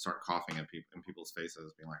restaurants and start coughing at people in people's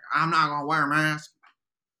faces, being like, "I'm not gonna wear a mask."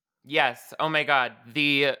 Yes. Oh my god.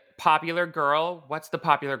 The popular girl, what's the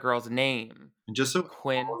popular girl's name? And just so all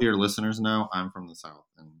Quinn? of your listeners know, I'm from the South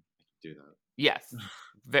and I can do that. Yes.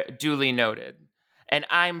 Duly noted. And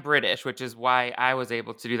I'm British, which is why I was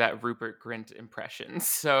able to do that Rupert Grint impression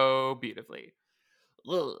so beautifully.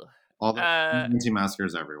 Ugh. Although Uh,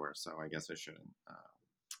 anti-maskers everywhere, so I guess I shouldn't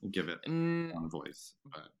give it n- one voice.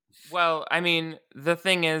 But well, I mean, the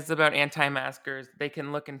thing is about anti-maskers, they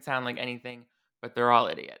can look and sound like anything, but they're all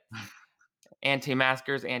idiots.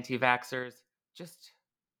 Anti-maskers, anti-vaxxers, just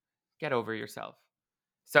get over yourself.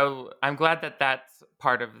 So I'm glad that that's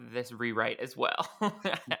part of this rewrite as well.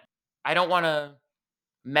 I don't want to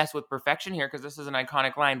mess with perfection here because this is an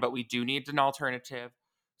iconic line, but we do need an alternative.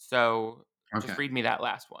 So okay, just read me that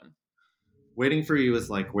last one. waiting for you is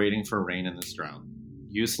like waiting for rain in this drought,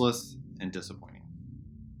 useless and disappointing.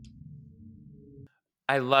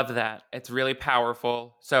 I love that. It's really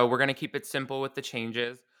powerful. So we're going to keep it simple with the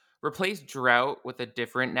changes. Replace drought with a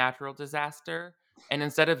different natural disaster. And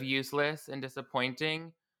instead of useless and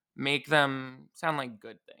disappointing, make them sound like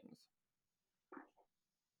good things.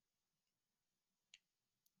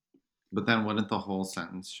 But then wouldn't the whole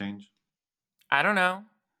sentence change? I don't know.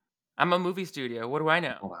 I'm a movie studio. What do I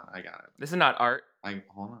know? Hold on, I got it. This is not art. I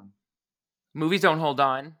hold on. Movies don't hold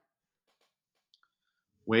on.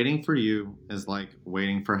 Waiting for you is like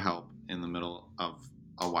waiting for help in the middle of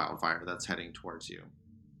a wildfire that's heading towards you.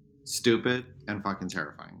 Stupid and fucking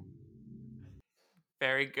terrifying.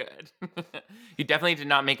 Very good. You definitely did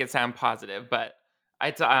not make it sound positive, but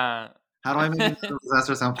I How do I make a natural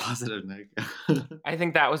disaster sound positive, Nick? I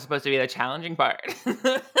think that was supposed to be the challenging part.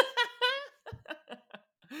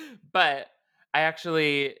 But I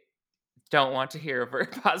actually don't want to hear a very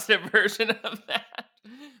positive version of that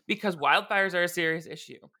because wildfires are a serious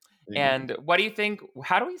issue. They And what do you think?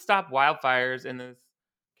 How do we stop wildfires in this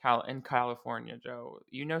in California, Joe?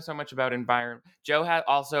 You know so much about environment. Joe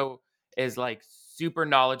also is like super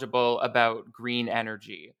knowledgeable about green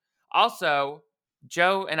energy. Also,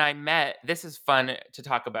 Joe and I met. This is fun to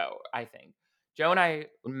talk about. I think Joe and I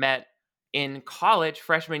met in college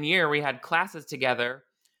freshman year. We had classes together,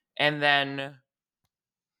 and then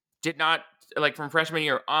did not like from freshman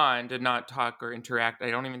year on did not talk or interact.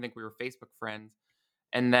 I don't even think we were Facebook friends.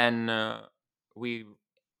 And then we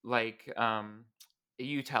like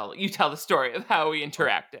you tell the story of how we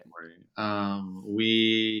interacted. worry.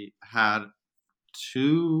 We had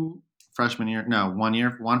two freshman year, no, 1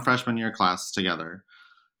 year, one freshman year class together.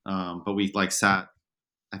 But we like sat,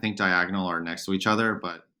 I think, diagonal or next to each other,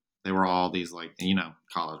 but they were all these like,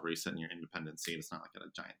 college where you sit in your independent seat. It's not like at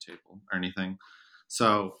a giant table or anything.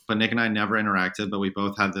 So, but Nick and I never interacted, but we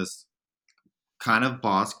both had this kind of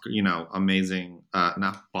boss, amazing,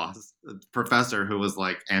 not boss, professor who was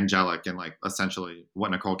like angelic and like essentially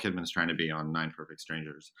what Nicole Kidman's trying to be on Nine Perfect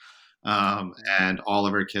Strangers. And all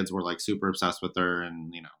of her kids were like super obsessed with her,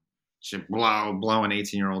 and she'd blow an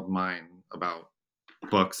 18-year-old mind about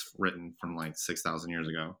books written from like 6,000 years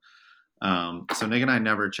ago. So Nick and I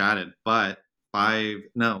never chatted, but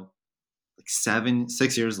no, like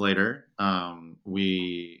 6 years later,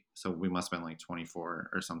 we must have been like 24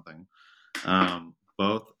 or something.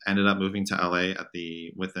 Both ended up moving to LA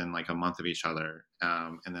within like a month of each other,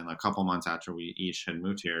 and then a couple months after we each had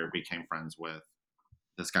moved here, became friends with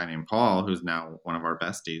this guy named Paul, who's now one of our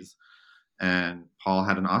besties. And Paul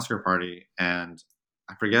had an Oscar party, and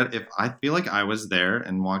I forget if I feel like I was there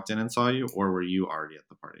and walked in and saw you, or were you already at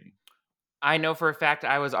the party? I know for a fact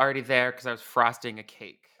I was already there because I was frosting a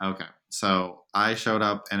cake. Okay, so I showed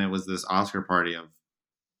up, and it was this Oscar party of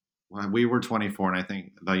we were 24, and I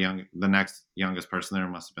think the next youngest person there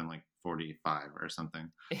must have been like 45 or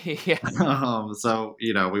something. Yeah, So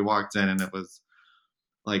we walked in, and it was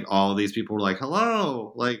like all these people were like,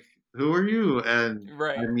 "Hello, like who are you?" And I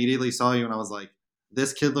right. immediately saw you, and I was like,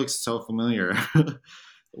 "This kid looks so familiar.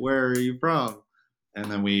 Where are you from?" And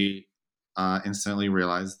then we instantly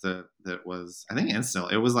realized that was, I think,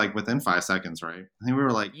 instant. It was like within 5 seconds, right? I think we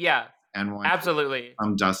were like Yeah, N1 absolutely.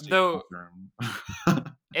 some dusty Though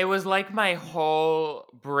bathroom. it was like my whole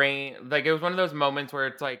brain, like it was one of those moments where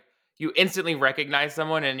it's like you instantly recognize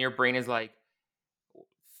someone and your brain is like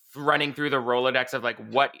running through the Rolodex of like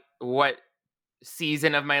what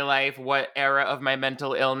season of my life, what era of my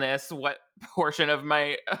mental illness, what portion of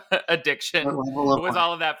my What addiction level of was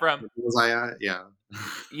all of that from. was I at? Yeah.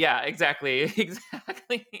 Yeah, exactly.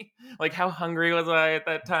 Exactly. Like how hungry was I at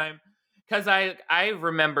that time? Cuz I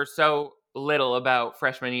remember so little about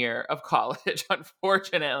freshman year of college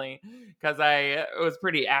unfortunately, cuz I was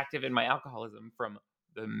pretty active in my alcoholism from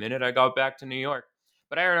the minute I got back to New York.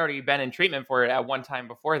 But I had already been in treatment for it at one time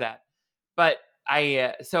before that. But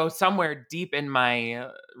so somewhere deep in my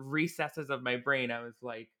recesses of my brain, I was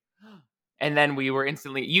like, and then we were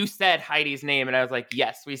instantly. You said Heidi's name, and I was like,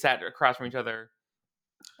 yes. We sat across from each other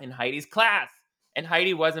in Heidi's class, and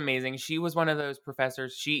Heidi was amazing. She was one of those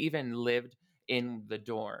professors. She even lived in the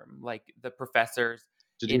dorm, like the professors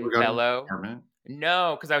Did you in ever go to the Fellow. apartment?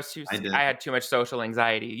 No, because I did. I had too much social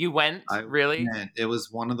anxiety. You went I really, Man, it was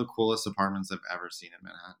one of the coolest apartments I've ever seen in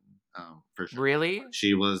Manhattan, for sure. really,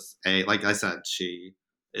 She was like I said, she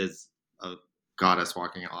is a goddess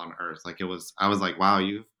walking on earth. Like it was, I was like, wow,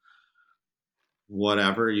 you've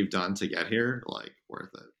whatever you've done to get here, like worth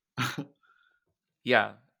it.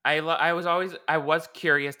 yeah. I was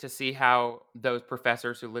curious to see how those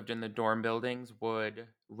professors who lived in the dorm buildings would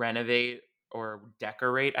renovate or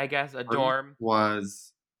decorate, I guess, a Hers dorm.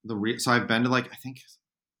 was so I've been to like I think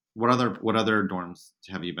what other dorms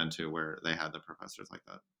have you been to where they had the professors like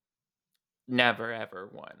that? Never ever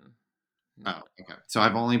one. No. Oh, okay. So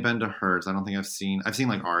I've only been to hers. I don't think I've seen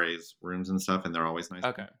like RA's rooms and stuff, and they're always nice.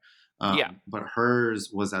 Okay. Yeah. But hers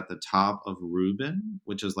was at the top of Reuben,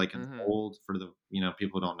 which is like an Mhm. old for the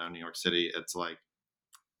people who don't know New York City. It's like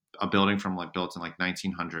a building from like built in like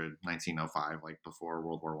 1900, 1905, like before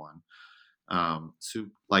World War One. So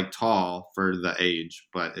like tall for the age,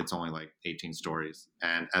 but it's only like 18 stories.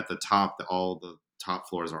 And at the top, all the top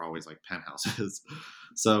floors are always like penthouses.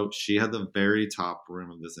 So she had the very top room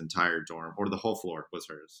of this entire dorm, or the whole floor was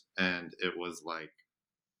hers, and it was like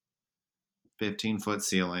 15-foot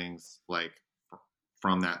ceilings, like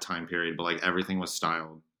from that time period, but like everything was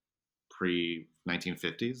styled pre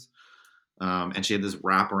 1950s. And she had this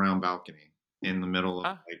wraparound balcony in the middle of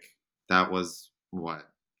Ah, like that was what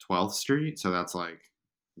 12th Street, so that's like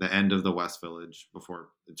the end of the West Village before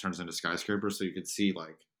it turns into skyscrapers, so you could see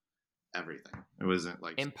like everything. It wasn't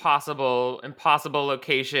like impossible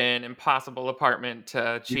location, impossible apartment to you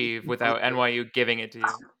could achieve see both, without NYU giving it to you.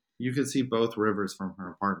 you could see both rivers from her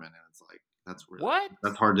apartment, and it's like What?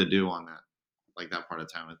 that's hard to do on that like that part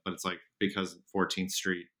of town. But it's like because 14th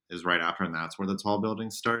Street is right after, and that's where the tall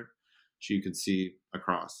buildings start. So you could see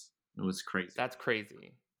across. It was crazy. That's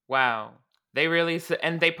crazy. Wow.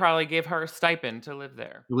 And they probably gave her a stipend to live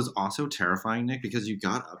there. It was also terrifying, Nick, because you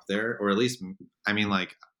got up there, or at least, I mean,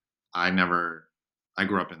 like, I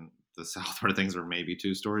grew up in the South where things were maybe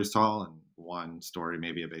 2 stories tall and 1 story,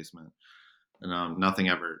 maybe a basement. And nothing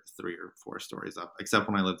ever 3 or 4 stories up, except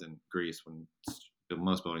when I lived in Greece when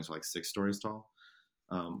most buildings were like 6 stories tall.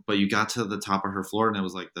 But you got to the top of her floor and it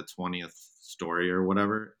was like the 20th story or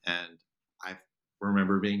whatever. And I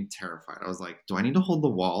remember being terrified. I was like, do I need to hold the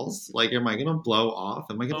walls? Like, am I going to blow off?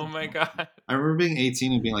 Am I going Oh to my jump? god. I remember being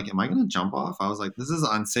 18 and being like, am I going to jump off? I was like, this is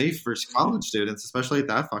unsafe for college students, especially at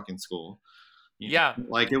that fucking school. You Yeah. know,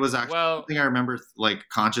 like it was actually Well, something I remember like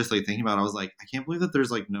consciously thinking about. I was like, I can't believe that there's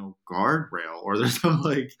like no guardrail or there's no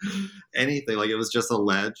like anything. Like it was just a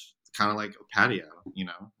ledge, kind of like a patio,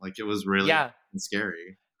 like it was really yeah.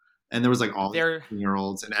 scary. And there was like all these They're year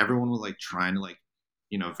olds, and everyone was like trying to like,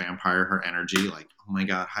 vampire her energy. Like, oh my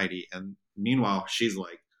God, Heidi. And meanwhile, she's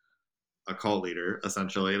like a cult leader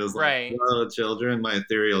essentially. It is like, right. hello, children, my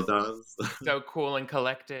ethereal does. So cool and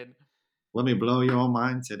collected. Let me blow your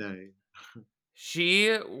mind today.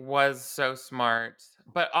 She was so smart,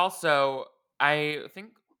 but also I think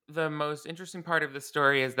the most interesting part of the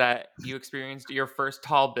story is that you experienced your first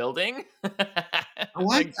tall building. Oh,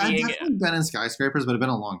 Like I've being definitely been in skyscrapers, but it's been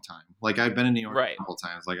a long time. Like I've been in New York right. a couple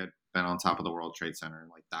times. Like I've been on top of the World Trade Center, and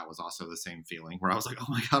like that was also the same feeling where I was like, "Oh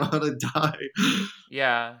my God, I'm gonna die."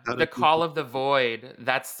 Yeah, How the did call people? of the void,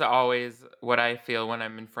 that's always what I feel when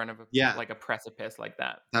I'm in front of Yeah, a precipice like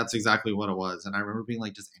that. that's exactly what it was. And I remember being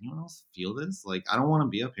like, "Does anyone else feel this? Like, I don't want to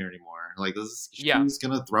be up here anymore. Like, Yeah. she's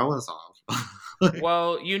gonna throw us off." Like,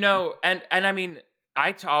 Well, and I mean,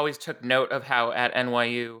 always took note of how at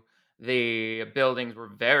NYU the buildings were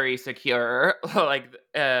very secure, like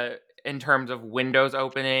in terms of windows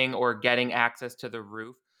opening or getting access to the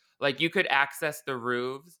roof. Like you could access the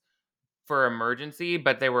roofs for emergency,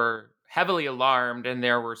 but they were heavily alarmed, and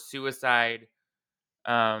there were suicide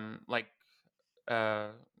like uh,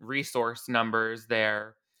 resource numbers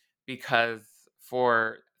there because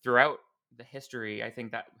for throughout the history, I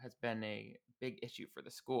think that has been a big issue for the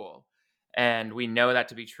school. And we know that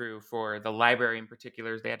to be true for the library in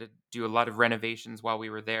particular. They had to do a lot of renovations while we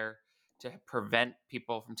were there to prevent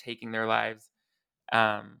people from taking their lives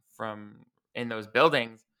from in those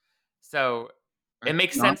buildings. So it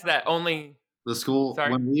makes not sense that only. the school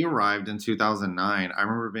Sorry. when we arrived in 2009. I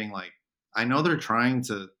remember being like, I know they're trying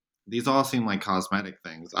to. These all seem like cosmetic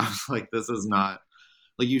things. I was like, this is not.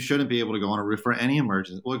 like you shouldn't be able to go on a roof for any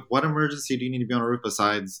emergency. Like, what emergency do you need to be on a roof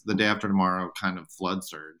besides the day after tomorrow kind of flood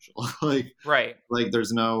surge? like, Right. like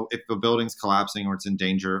there's no, if a building's collapsing or it's in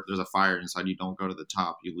danger, there's a fire inside. You don't go to the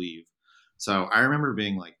top, you leave. So I remember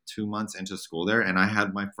being like 2 months into school there, and I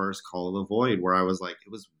had my first call of the void where I was like,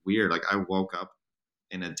 it was weird. Like I woke up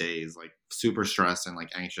in a daze, like super stressed and like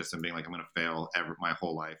anxious and being like, I'm gonna fail my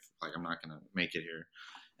whole life. Like I'm not gonna make it here.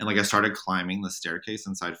 And like I started climbing the staircase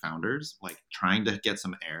inside Founders, like trying to get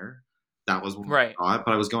some air. That was when I Right. saw it,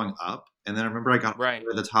 but I was going up. And then I remember I got all the Right.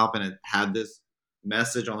 way to the top and it had this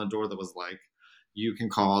message on the door that was like, you can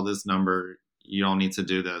call this number. You don't need to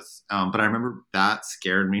do this. But I remember that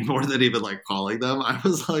scared me more than even like calling them. I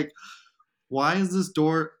was like, why is this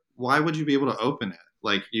door, why would you be able to open it?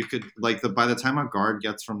 Like you could like the by the time a guard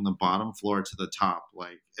gets from the bottom floor to the top,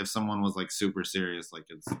 like if someone was like super serious, like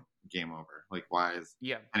it's game over. Like why is,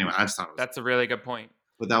 Yeah. anyway, I just thought it was, That's a really good point.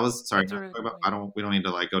 but that was, sorry, That's a really good I point. don't, we don't need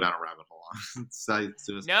to like go down a rabbit hole on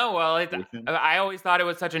No, well, suicide. I always thought it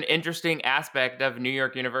was such an interesting aspect of New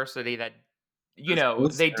York University that The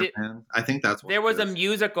they suicide, did. man. I think that's what There it was a is.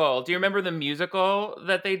 musical. Do you remember the musical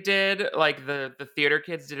that they did? Like the theater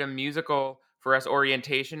kids did a musical for us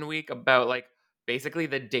orientation week about like basically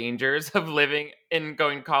the dangers of living and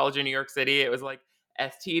going to college in New York City. It was like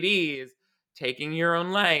STDs, taking your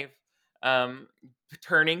own life, um,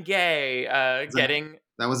 turning gay, Is that, getting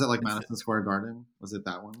that was at like Madison Square Garden? Was it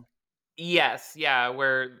that one? yes, yeah,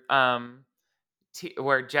 where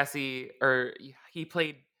Jesse or he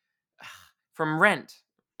played from Rent,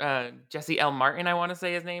 Jesse L. Martin, I want to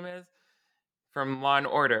say his name is from Law and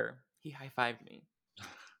Order. He high fived me.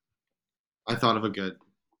 I thought of a good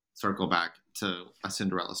circle back to a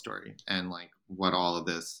Cinderella story and like what all of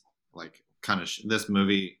this like kind of this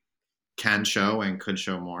movie can show and could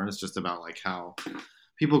show more. It's just about like how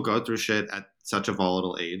people go through shit at such a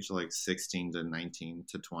volatile age, like 16 to 19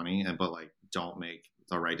 to 20, and but like don't make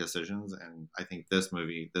the right decisions. And I think this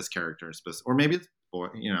movie, this character, or maybe it's boy,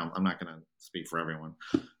 I'm not gonna speak for everyone,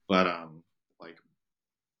 but like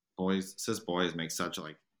cis boys make such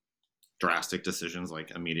like drastic decisions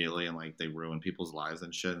like immediately and like they ruin people's lives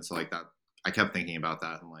and shit. And so like that, I kept thinking about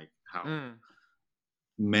that and like how Mm,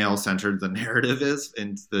 male centered the narrative is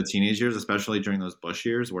in the teenage years, especially during those Bush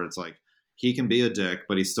years where it's like he can be a dick,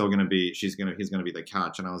 but he's still gonna be he's gonna be the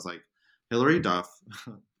catch. And I was like, Hillary Duff,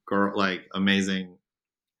 girl, like amazing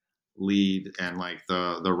lead and like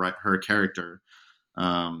the right her character.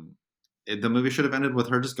 Um, the movie should have ended with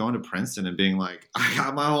her just going to Princeton and being like, I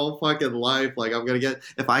got my whole fucking life. Like, I'm going to get,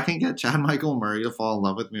 if I can get Chad Michael Murray to fall in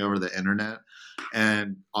love with me over the internet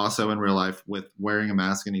and also in real life with wearing a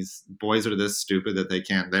mask, and these boys are this stupid that they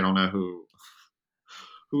don't know who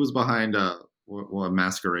was behind a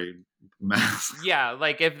masquerade mask. yeah,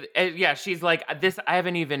 like if yeah, she's like this. I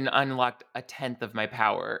haven't even unlocked a tenth of my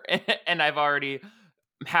power, and I've already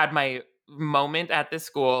had my moment at this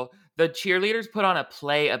school. The cheerleaders put on a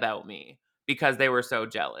play about me because they were so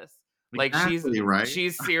jealous. Like Exactly, right?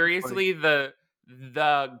 she's Like, seriously the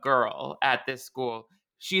girl at this school.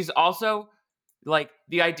 She's also like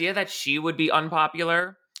the idea that she would be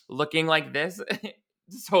unpopular looking like this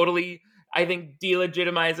totally I think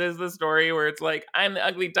delegitimizes the story where it's like I'm the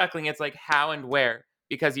ugly duckling. It's like how and where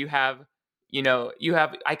because you have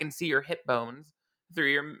I can see your hip bones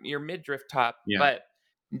through your midriff top, yeah. but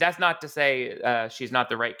that's not to say she's not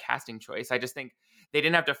the right casting choice. I just think they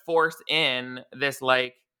didn't have to force in this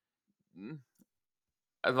mm,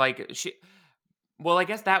 like she. Well, I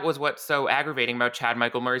guess that was what's so aggravating about Chad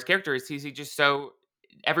Michael Murray's character is he just so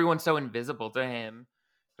everyone's so invisible to him,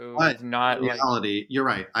 But who's in not like reality, you're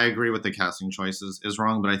right. I agree with the casting choices is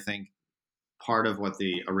wrong, but I think part of what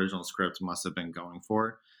the original script must have been going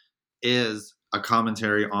for is a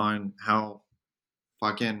commentary on how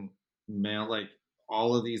fucking male, like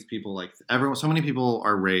all of these people, like everyone, so many people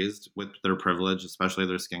are raised with their privilege, especially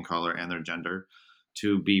their skin color and their gender,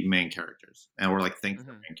 to be main characters, and we're like think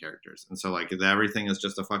they're mhm. main characters, and so like everything is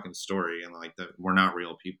just a fucking story, and like that we're not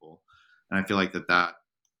real people, and I feel like that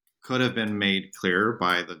could have been made clearer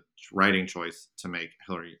by the writing choice to make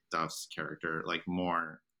Hilary Duff's character like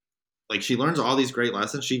more like she learns all these great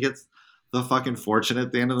lessons. She gets the fucking fortune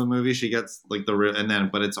at the end of the movie. She gets like the real, and then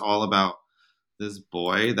but it's all about this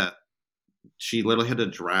boy that she literally had to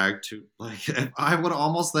drag to like I would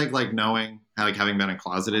almost think like knowing how like having been a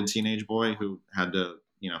closeted teenage boy who had to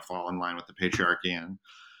fall in line with the patriarchy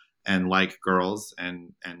and like girls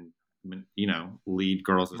and lead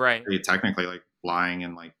girls is Right. pretty technically like lying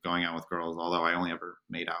and like going out with girls, although I only ever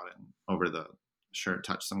made out and over the shirt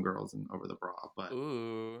touched some girls and over the bra, but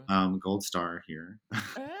Ooh. gold star here.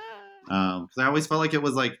 Ah. Because I always felt like it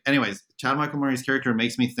was like, anyways, Chad Michael Murray's character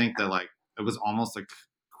makes me think that like it was almost a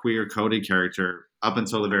queer coded character up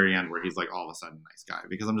until the very end where he's like all of a sudden a nice guy,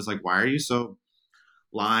 because I'm just like, why are you so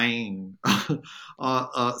lying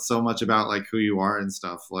so much about like who you are and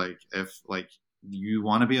stuff? Like if like you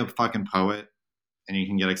want to be a fucking poet and you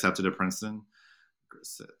can get accepted to Princeton,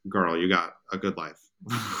 girl, you got a good life.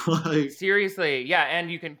 Like, Seriously, yeah, and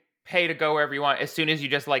you can pay to go wherever you want as soon as you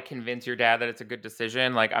just, like, convince your dad that it's a good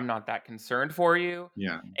decision, like, I'm not that concerned for you,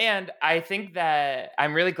 yeah. and I think that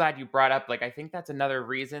I'm really glad you brought up, like, I think that's another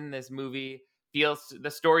reason this movie feels the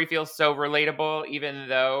story feels so relatable even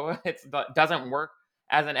though it doesn't work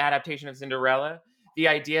as an adaptation of Cinderella. The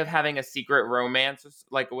idea of having a secret romance,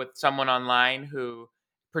 like, with someone online who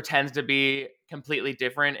pretends to be completely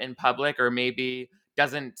different in public or maybe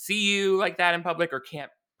doesn't see you like that in public or can't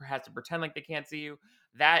has to pretend like they can't see you.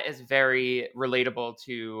 That is very relatable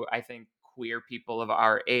to, I think, queer people of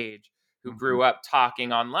our age who Mhm. grew up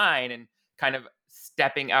talking online and kind of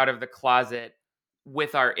stepping out of the closet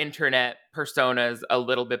with our internet personas a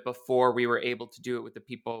little bit before we were able to do it with the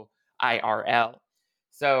people IRL.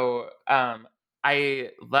 So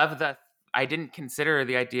I love that. I didn't consider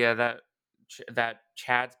the idea that that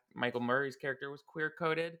Chad Michael Murray's character was queer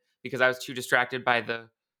coded because I was too distracted by the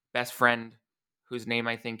best friend whose name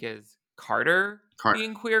I think is Carter Carter.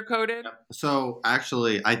 being queer coded. Yep. So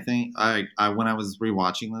actually, I think I when I was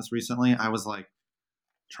rewatching this recently, I was like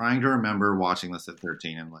trying to remember watching this at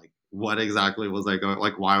 13 and like what exactly was I going,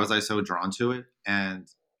 like why was I so drawn to it? And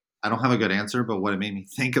I don't have a good answer, but what it made me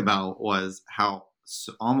think about was how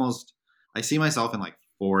almost I see myself in like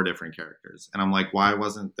four different characters, and I'm like, why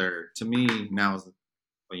wasn't there to me now as an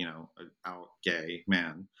out gay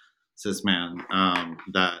man, cis man,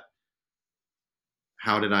 that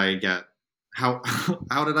how did I get how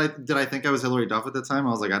how did I think I was Hillary Duff at the time?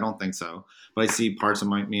 I was like, I don't think so. But I see parts of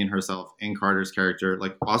me and herself in Carter's character.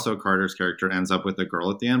 Like also Carter's character ends up with a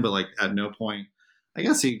girl at the end, but like at no point, I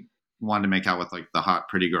guess he wanted to make out with like the hot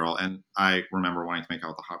pretty girl, and I remember wanting to make out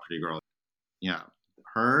with the hot pretty girl. Yeah,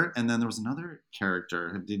 her, and then there was another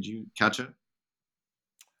character. Did you catch it?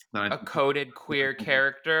 That I A coded queer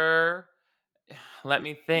character. Let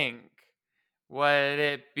me think. Would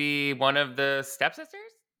it be one of the stepsisters?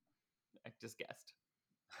 I just guessed.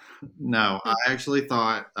 no, I actually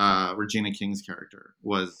thought Regina King's character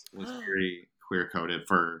was very queer coded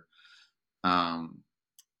for um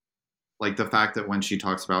like the fact that when she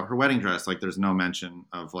talks about her wedding dress, like there's no mention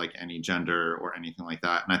of like any gender or anything like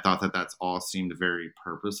that, and I thought that that's all seemed very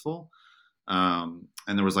purposeful. And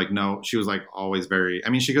there was like no, she was like always very, I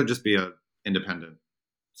mean, she could just be a independent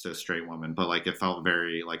cis straight woman, but like it felt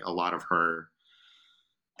very like a lot of her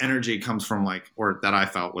energy comes from like, or that I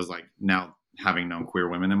felt was like, now having known queer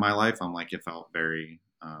women in my life, I'm like, it felt very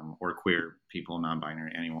or queer people,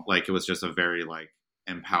 non-binary, anyone, like it was just a very like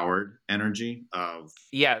empowered energy of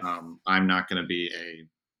Yes. I'm not going to be a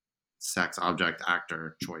sex object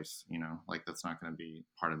actor choice, like that's not going to be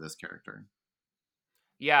part of this character.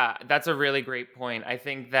 Yeah, that's a really great point. I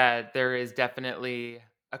think that there is definitely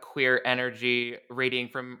a queer energy radiating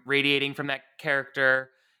from that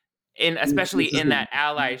character in especially This is in that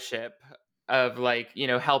allyship of like,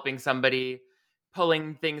 helping somebody,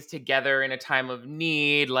 pulling things together in a time of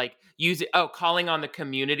need, like calling on the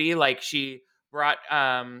community, like she brought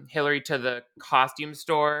Hillary to the costume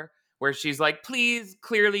store where she's like, "Please,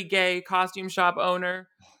 clearly gay costume shop owner."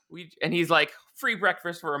 And he's like, "Free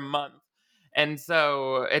breakfast for a month." And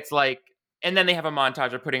so it's like, and then they have a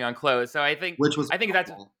montage of putting on clothes. So I think which was I think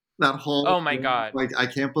that's awful. That whole oh my thing, god. like I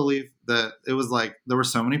can't believe that it was like there were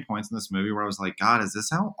so many points in this movie where I was like, God, is this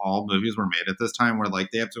how all movies were made at this time? Where like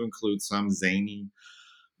they have to include some zany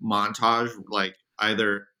montage, like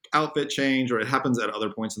either outfit change or it happens at other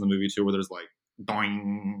points in the movie too, where there's like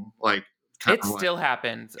doing like kind It of like still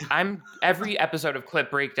happens. I'm every episode of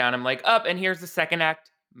Clip Breakdown, I'm like, up, and here's the second act.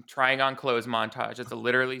 I'm trying on clothes montage. It's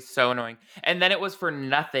literally so annoying. And then it was for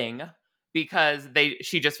nothing because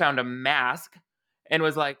she just found a mask and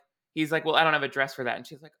was like, he's like, well, I don't have a dress for that. And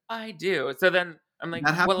she's like, I do. So then I'm like,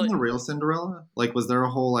 that happened well, in the real Cinderella. Like, was there a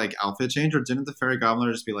whole like outfit change, or didn't the fairy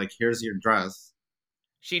godmother just be like, "Here's your dress"?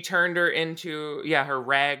 she turned her into, yeah, her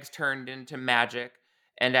rags turned into magic.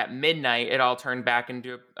 And at midnight, it all turned back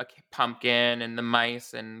into a pumpkin and the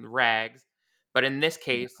mice and rags. But in this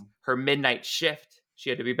case, her midnight shift,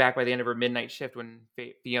 she had to be back by the end of her midnight shift when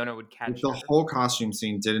Fiona would Like catch the her. whole costume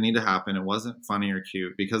scene didn't need to happen. It wasn't funny or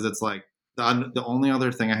cute because it's like the only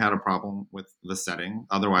other thing I had a problem with the setting.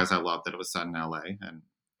 Otherwise, I loved that it was set in LA and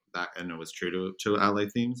it was true to LA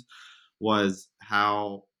themes. Was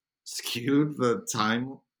how skewed the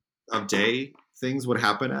time of day things would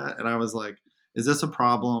happen at, and I was like, is this a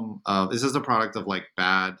problem of? Is this a product of like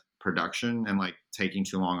bad production and like taking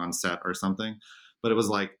too long on set or something. But it was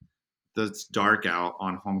like it's dark out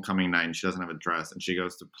on homecoming night and she doesn't have a dress and she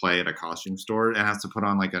goes to play at a costume store and has to put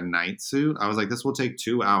on like a night suit. I was like, this will take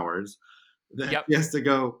 2 hours. Then Yep. she has to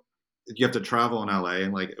go. You have to travel in LA,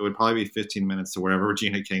 and like it would probably be 15 minutes to wherever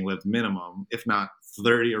Regina King lived, minimum, if not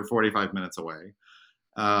 30 or 45 minutes away.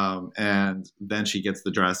 And then she gets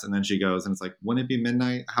the dress, and then she goes, and it's like, wouldn't it be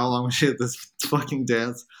midnight? How long was she at this fucking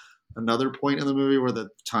dance? Another point in the movie where the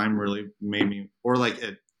time really made me, or like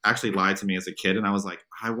it actually lied to me as a kid, and I was like,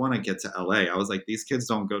 I want to get to LA. I was like, these kids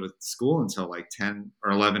don't go to school until like 10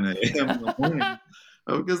 or 11 a.m. in the morning.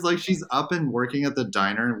 Because like she's up and working at the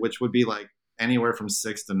diner, which would be like anywhere from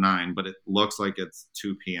 6 to 9, but it looks like it's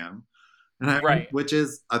 2 p.m. Right. Which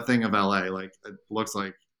is a thing of LA. Like it looks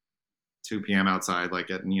like 2 p.m. outside,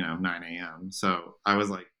 like at 9 a.m. So I was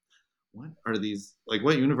like, what are these? Like,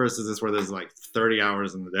 what universe is this where there's like 30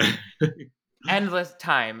 hours in the day? Endless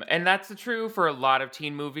time. And that's true for a lot of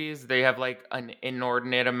teen movies. They have like an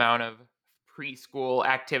inordinate amount of preschool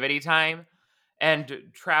activity time. And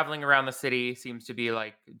traveling around the city seems to be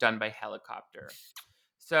like done by helicopter.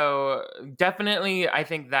 So definitely I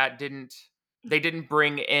think that didn't they didn't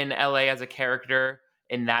bring in LA as a character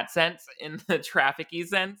in that sense, in the trafficky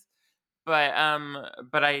sense. But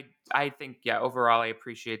I think, yeah, overall I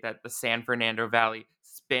appreciate that the San Fernando Valley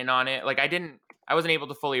spin on it. Like I wasn't able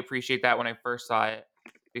to fully appreciate that when I first saw it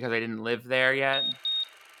because I didn't live there yet.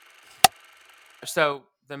 So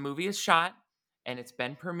the movie is shot and it's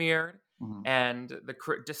been premiered, Mhm. and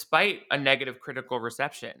despite a negative critical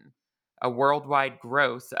reception, a worldwide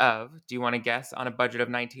gross of, do you want to guess on a budget of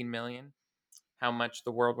 19 million how much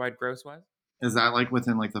the worldwide gross was? Is that like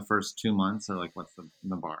within like the first 2 months, or like what's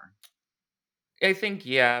the bar? I think,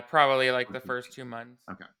 yeah, probably like the first 2 months.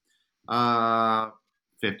 Okay. Uh,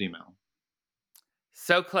 50 mil.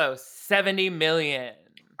 So close, 70 million,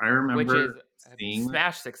 I which remember is a seeing that.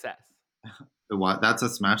 smash success. What? That's a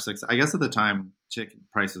smash six. I guess at the time, chicken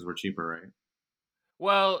prices were cheaper, right?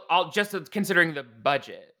 Well, I'll just considering the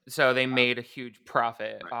budget. So they made a huge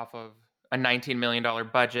profit Right. off of a $19 million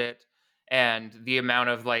budget, and the amount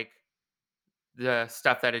of like the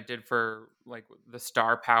stuff that it did for like the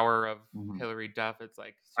star power of Mhm. Hillary Duff, it's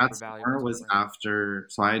like That super valuable summer to the was brand. after,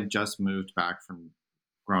 so I had just moved back from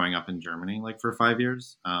growing up in Germany, like for 5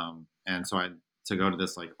 years, and so I had to go to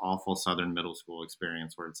this like awful Southern middle school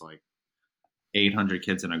experience where it's like 800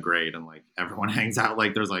 kids in a grade, and like everyone hangs out.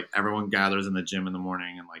 Like there's like everyone gathers in the gym in the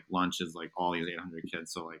morning, and like lunch is like all these 800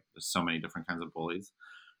 kids. So like there's so many different kinds of bullies.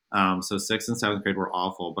 So sixth and seventh grade were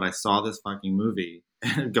awful, but I saw this fucking movie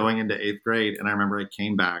going into eighth grade, and I remember I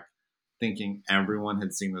came back thinking everyone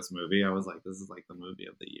had seen this movie. I was like, this is like the movie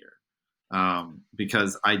of the year.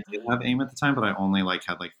 Because I did have AIM at the time, but I only like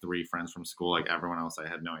had like three friends from school. Like everyone else, I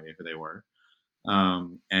had no idea who they were.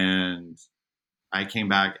 And I came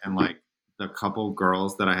back, and like the couple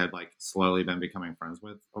girls that I had like slowly been becoming friends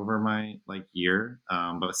with over my like year,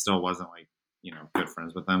 but still wasn't like good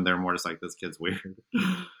friends with them. They're more just like, this kid's weird.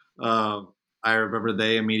 I remember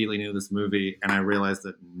they immediately knew this movie, and I realized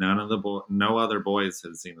that no other boys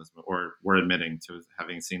had seen this or were admitting to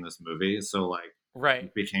having seen this movie. So like, I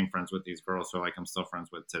Right. became friends with these girls, so like I'm still friends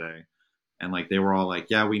with today, and like they were all like,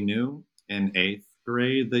 yeah, we knew in eighth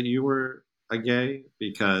grade that you were a gay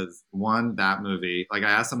because one, that movie, like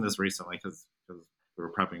I asked them this recently because we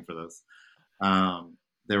were prepping for this. um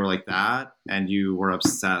they were like, that, and you were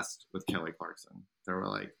obsessed with Kelly Clarkson. They were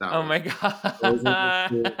like, that Oh was my those are the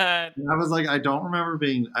two. god. And I was like, I remember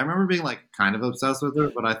being like kind of obsessed with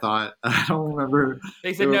her, but I thought I don't remember.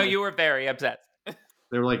 They They said were no, like, you were very upset.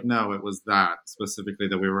 no, it was that specifically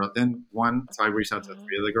that we were in one. So I reached out to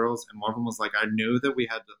three of the girls, and one of them was like, I knew that we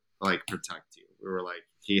had to like protect you. We were like,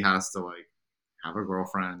 he has to like have a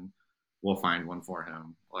girlfriend. We'll find one for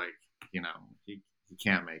him. Like, he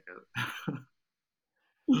can't make it.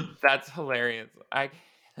 That's hilarious. I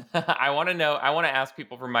want to know. I want to ask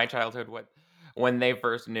people from my childhood what when they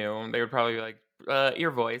first knew. They would probably be like,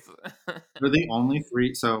 "Your voice." We're the only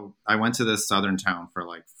three. So I went to this southern town for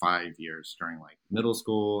like 5 years during like middle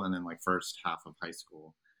school and then like first half of high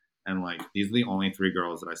school. And like these are the only three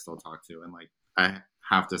girls that I still talk to. And like I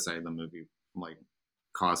have to say the movie like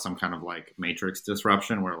caused some kind of like matrix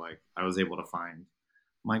disruption where like I was able to find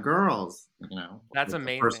my girls, That's like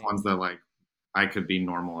the first amazing. ones that like I could be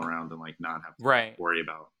normal around and like not have to Right. worry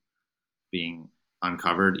about being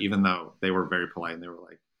uncovered, even though they were very polite and they were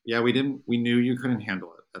like, yeah, we knew you couldn't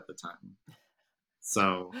handle it at the time.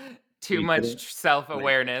 So Too we much didn't self like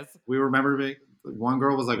awareness. we remember being one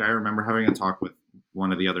girl was like, I remember having a talk with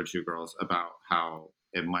one of the other two girls about how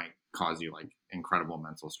it might cause you like incredible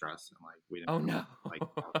mental stress, and like we didn't Oh no. like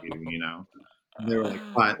help you. They were like,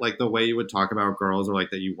 but like the way you would talk about girls, or like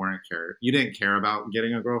that you didn't care about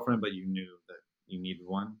getting a girlfriend, but you knew that you needed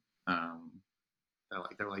one. Um,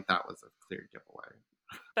 they're like that was a clear giveaway.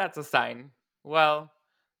 That's a sign. Well,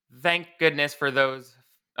 thank goodness for those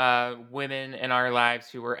women in our lives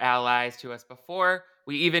who were allies to us before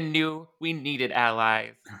we even knew we needed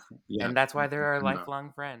allies. Yeah, And that's why they're our and,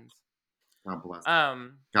 lifelong friends. God bless.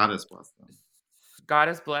 Um, Goddess bless them. God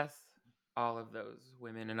has blessed all of those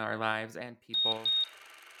women in our lives and people.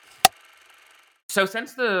 So,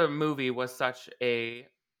 since the movie was such a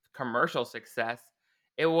commercial success,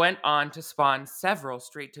 it went on to spawn several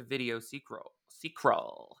straight to video sequel.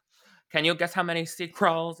 Can you guess how many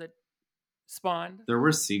sequels it spawned? There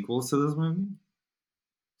were sequels to this movie.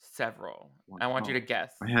 Several. I want you to Wow.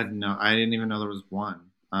 guess. I didn't even know there was one.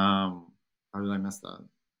 How did I miss that?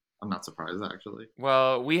 I'm not surprised actually.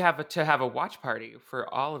 Well, we have to have a watch party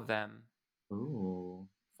for all of them. Ooh,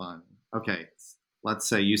 fun. Okay, let's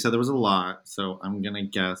say you said there was a lot, so I'm gonna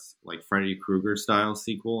guess like Freddy Krueger style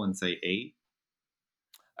sequel and say 8.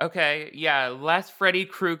 Okay, yeah, less Freddy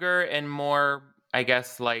Krueger and more, I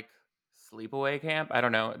guess, like Sleepaway Camp. I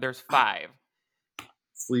don't know. There's 5.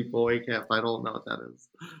 Sleepaway Camp. I don't know what that is.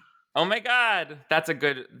 Oh my god, that's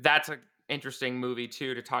a interesting movie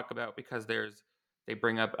too to talk about because they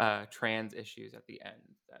bring up trans issues at the end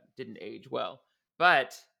that didn't age well.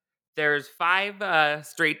 But there's 5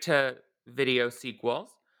 straight to video sequels.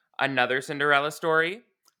 Another Cinderella story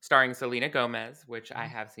starring Selena Gomez, which I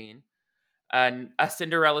have seen. A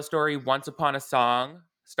Cinderella story Once Upon a Song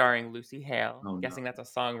starring Lucy Hale. Oh no, Guessing that's a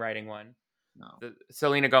songwriting one. no. The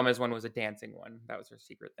Selena Gomez one was a dancing one. That was her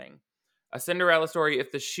secret thing. A Cinderella story,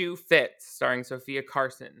 If the Shoe Fits, starring Sophia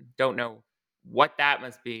Carson. Don't know what that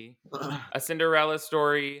must be. A Cinderella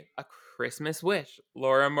story, A Christmas Wish,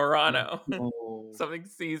 Laura Morano. No. Something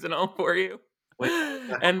seasonal for you. Wait,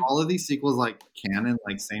 have And all of these sequels like canon,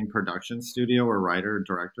 like same production studio or writer or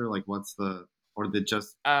director? Like, what's the or did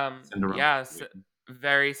just Cinderella? yeah, Movie?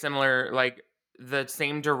 very similar. Like the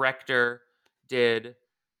same director did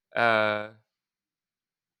uh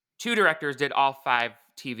 2 directors did all 5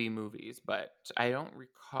 TV movies, but I don't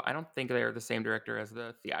think they're the same director as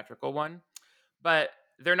the theatrical one. But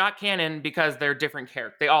they're not canon because they're different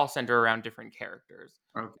characters. They all center around different characters.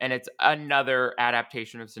 Okay. And it's another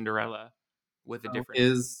adaptation of Cinderella with a So different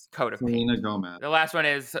is coat of paint. Selena Gomez? The last one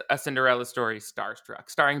is A Cinderella Story Starstruck,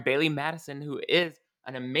 starring Bailey Madison, who is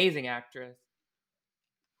an amazing actress.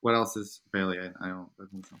 What else is Bailey? I don't. That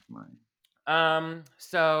doesn't sound familiar.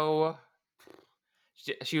 So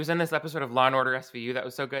she was in this episode of Law and Order SVU that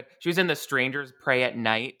was so good. She was in The Strangers Pray at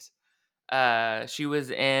Night. She was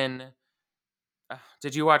in.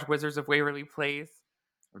 Did you watch Wizards of Waverly Place?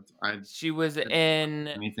 I She was in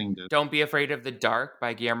anything to. Don't Be Afraid of the Dark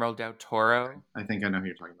by Guillermo del Toro. I think I know who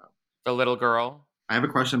you're talking about. The little girl. I have a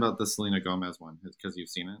question about the Selena Gomez one because you've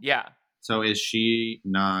seen it. Yeah, So is she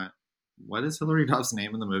not? What is Hillary Duff's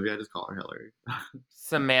name in the movie? I just call her Hillary.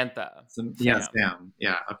 Samantha. Yeah, Sam. Sam.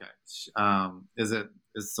 Yeah, okay.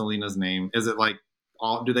 Is Selena's name? Is it like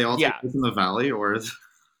all? Do they all take Yeah. place in the valley, or is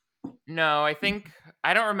No,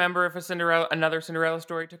 I don't remember if another Cinderella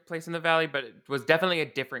story took place in the Valley, but it was definitely a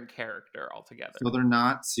different character altogether. so they're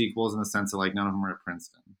not sequels in the sense that like none of them are at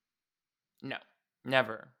Princeton? No,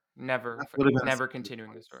 never, never, That would have been a never smart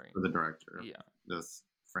continuing the choice story. for the director of Yeah, this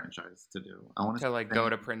franchise to do. I want to to like go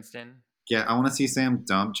to Princeton. I want to see Sam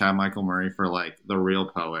dump Chad Michael Murray for like the real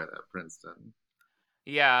poet at Princeton.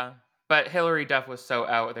 Yeah, but Hillary Duff was so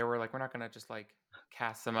out. They were like, we're not gonna just like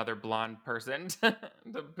cast some other blonde person to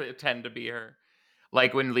pretend to be her,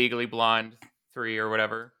 like when Legally Blonde 3 or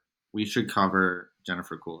whatever. We should cover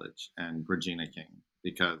Jennifer Coolidge and Regina King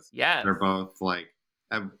because Yes. they're both like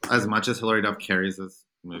as much as Hilary Duff carries this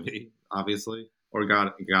movie, obviously, or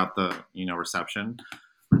got the reception.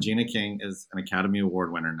 Regina King is an Academy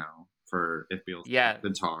Award winner now for If Beale Yes.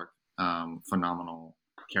 Could Talk. Phenomenal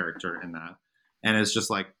character in that, and it's just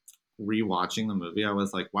like rewatching the movie. I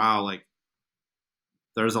was like, wow, like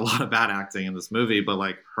there's a lot of bad acting in this movie, but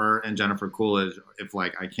like her and Jennifer Coolidge, if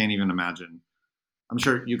like I can't even imagine. I'm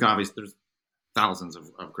sure you can obviously there's thousands of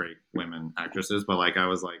great women actresses, but like I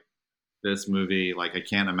was like this movie, like I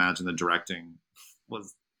can't imagine the directing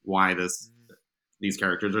was why these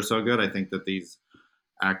characters are so good. I think that these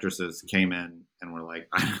actresses came in and were like,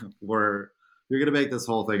 you're gonna make this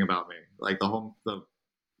whole thing about me, like the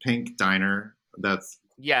pink diner that's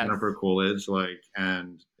Yes. Jennifer Coolidge, like,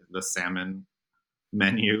 and the salmon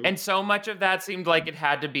menu. And so much of that seemed like it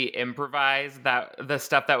had to be improvised. That the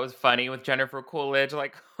stuff that was funny with Jennifer Coolidge,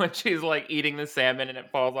 like when she's like eating the salmon and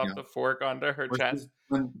it falls Yeah. off the fork onto her chest.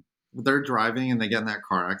 When they're driving and they get in that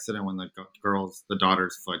car accident when the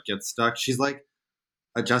daughter's foot gets stuck, she's like,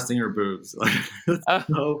 adjusting her boobs. Like, it's Uh,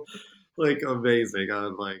 so, like, amazing. I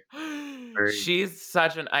was, like, very she's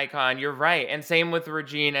such an icon, you're right, and same with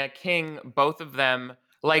Regina King, both of them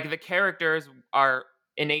like, the characters are,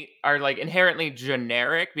 like, inherently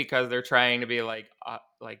generic because they're trying to be, like,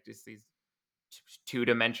 just these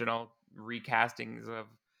two-dimensional recastings of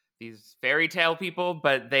these fairy tale people,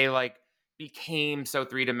 but they, like, became so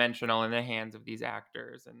three-dimensional in the hands of these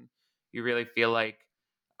actors, and you really feel like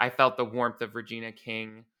I felt the warmth of Regina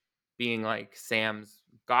King being, like, Sam's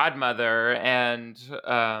godmother and,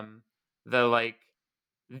 the, like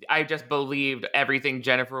I just believed everything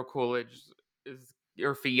Jennifer Coolidge is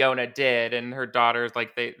or Fiona did, and her daughters,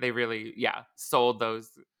 like, they really, yeah, sold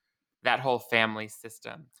that whole family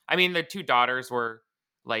system. I mean, the 2 daughters were,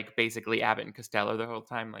 like, basically Abbott and Costello the whole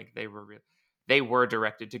time, like, they were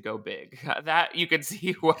directed to go big. That you could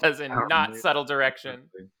see was in not profoundly, subtle direction.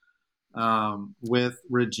 exactly. With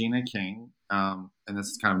Regina King, and this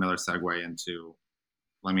is kind of another segue into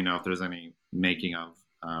let me know if there's any making of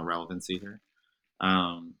relevancy here,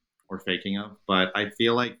 um, or faking of. But I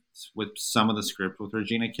feel like with some of the script with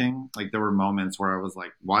Regina King, like there were moments where I was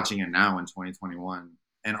like watching it now in 2021,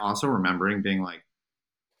 and also remembering being like,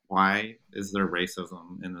 why is there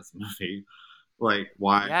racism in this movie? Like,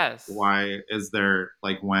 Yes. why is there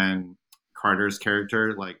like when Carter's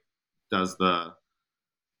character like does the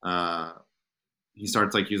uh he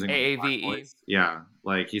starts like using like a black AAVE. voice. Yeah,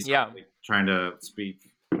 like he starts Yeah. like trying to speak.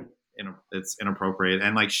 It's inappropriate,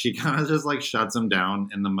 and like she kind of just like shuts him down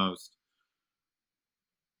in the most.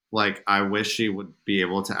 Like I wish she would be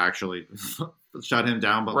able to actually shut him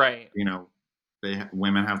down, but like, Right.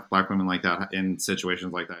 women have black women like that in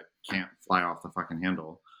situations like that can't fly off the fucking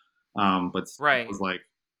handle. But it Right. was like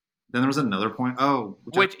then there was another point. Oh,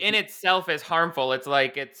 Which in itself is harmful. It's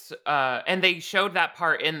like and they showed that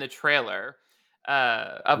part in the trailer,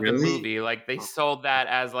 of the really? movie, like, they Oh, sold that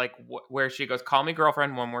as, like, where she goes, "Call me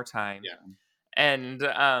girlfriend one more time," yeah. and,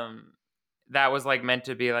 that was, like, meant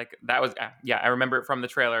to be, like that was yeah, I remember it from the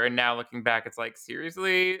trailer, and now looking back, it's like,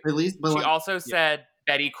 "Seriously?" At least, but She like, also yeah. said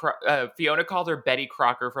Fiona called her Betty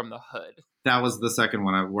Crocker from the Hood. That was the second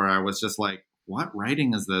one where I was just like, "What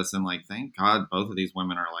writing is this?" And like, thank God both of these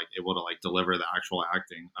women are like able to like deliver the actual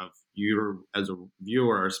acting of you as a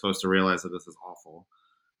viewer are supposed to realize that this is awful.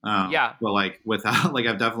 Yeah. But like without like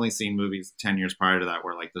I've definitely seen movies 10 years prior to that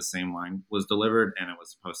where like the same line was delivered and it was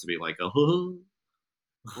supposed to be like a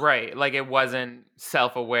Right, like, it wasn't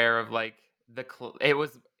self-aware of, like, it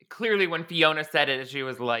was clearly when Fiona said it, she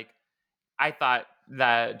was like I thought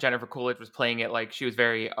that Jennifer Coolidge was playing it like she was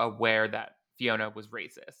very aware that Fiona was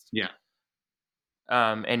racist, yeah.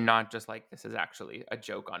 and not just like, "This is actually a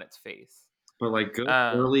joke on its face." But like good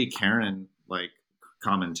Um early Karen like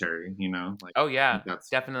commentary, like Oh, I think yeah, that's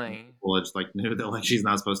definitely. Coolidge like knew that like she's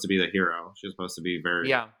not supposed to be the hero. She's supposed to be very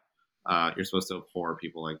Yeah, you're supposed to abhor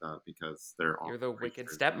people like that because they're you're awful the wicked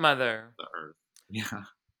creatures of stepmother. the earth. Yeah.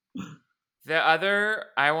 The other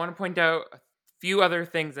I wanna point out a few other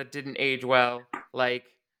things that didn't age well, like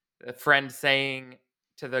a friend saying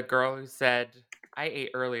to the girl who said, "I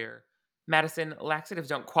ate earlier, Madison, laxatives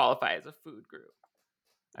don't qualify as a food group."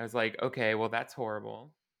 I was like, "Okay, well, that's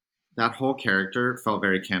horrible." That whole character felt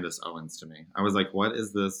very Candace Owens to me. I was like, what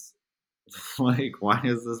is this? Like, why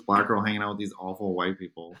is this black girl hanging out with these awful white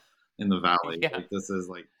people in the valley? Yeah. Like, this is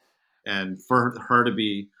like, and for her to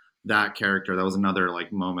be that character, that was another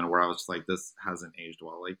like moment where I was just like, this hasn't aged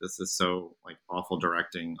well. Like, this is so like awful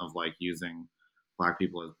directing of like using black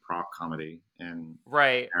people as prop comedy and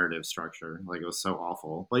Right. narrative structure. Like, it was so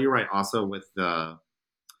awful. But you're right. Also with uh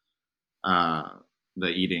the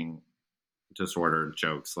eating disorder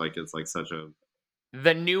jokes, like it's like such a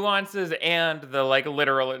The nuances and the, like,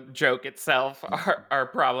 literal joke itself are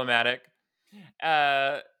problematic.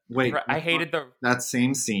 wait. I hated the That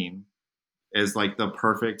same scene is like the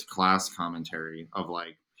perfect class commentary of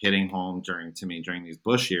like hitting home during to me during these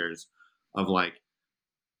Bush years of like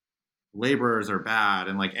laborers are bad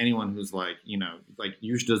and like anyone who's like like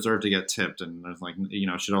you should deserve to get tipped and there's like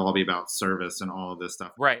it should all be about service and all of this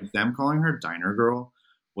stuff. right. Them calling her diner girl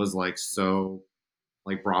was like so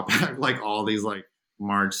like brought back like all these like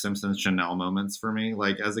Marge Simpson Chanel moments for me.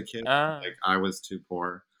 Like as a kid, Uh, like I was too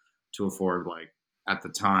poor to afford like at the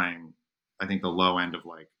time. I think the low end of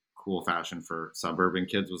like cool fashion for suburban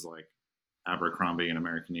kids was like Abercrombie and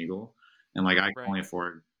American Eagle, and like I can right. only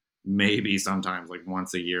afford maybe sometimes like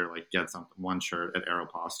once a year like get something one shirt at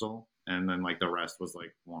Aeropostale, and then like the rest was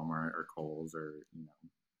like Walmart or Kohl's or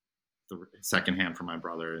the secondhand for my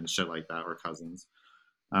brother and shit like that or cousins.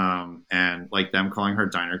 And like them calling her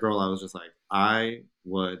diner girl, I was just like, I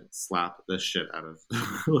would slap the shit out of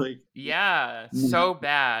like Yeah, so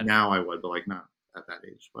bad. now I would, but like not. at that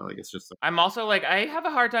age. But like, it's just so, I'm also like, I have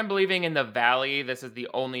a hard time believing in the Valley, this is the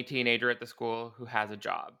only teenager at the school who has a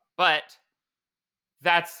job. But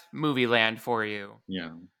that's movie land for you. yeah.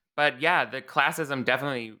 But yeah, the classism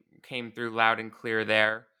definitely came through loud and clear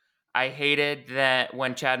there. I hated that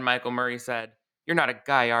when Chad Michael Murray said, "You're not a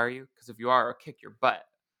guy, are you? Because if you are, I'll kick your butt."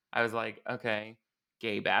 I was like, okay,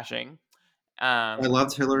 gay bashing. I Um,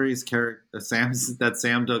 loved Hillary's character, Sam's that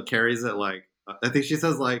Sam carries it like I think she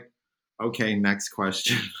says like, "Okay, next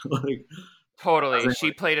question." Like, totally. doesn't She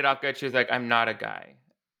like played it off good. She was like, "I'm not a guy."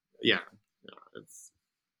 yeah, yeah, it's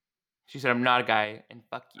She said, "I'm not a guy, and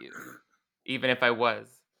fuck you. Even if I was,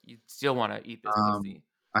 you'd still want to eat this um pussy."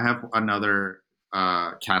 I have another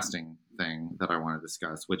casting thing that I want to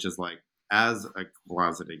discuss, which is like as a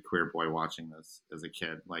closeted queer boy watching this as a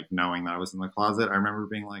kid, like knowing that I was in the closet, I remember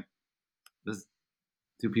being like, "This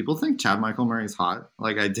do people think Chad Michael Murray's hot?"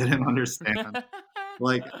 Like I didn't understand.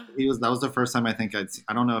 Like he was that was the first time I think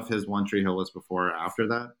I don't know if his One Tree Hill was before or after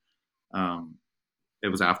that. Um, it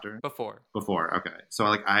was after. Before, Before, okay. So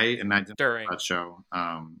like I didn't watch during, that show.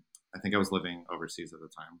 I think I was living overseas at the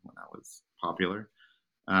time when that was popular.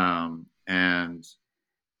 And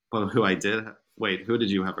but who I did wait, who did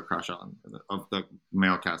you have a crush on of the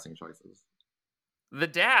male casting choices? the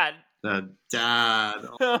dad. The dad.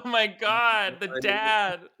 Oh, Oh my god, the I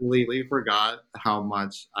dad. completely forgot how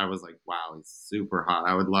much I was like, wow, he's super hot.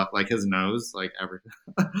 I would love like his nose, like everything.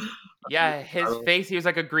 Yeah, his face, he was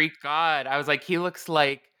like a Greek god. I was like, he looks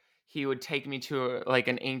like he would take me to like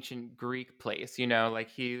an ancient Greek place, like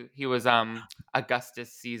he was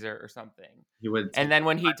Augustus Caesar or something. He would And take then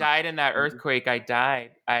when he died in that me. earthquake, I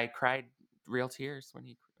died. I cried real tears when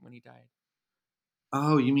he died.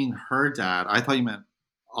 Oh, you mean her dad? I thought you meant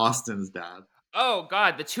Austin's dad. Oh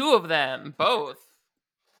god, the two of them, both.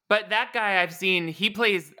 But that guy I've seen,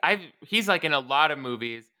 he's like in a lot of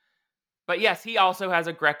movies. But yes, he also has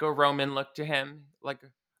a Greco-Roman look to him, like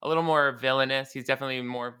a little more villainous. He's definitely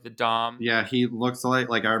more of the dom. Yeah, he looks like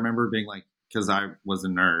I remember being like because I was a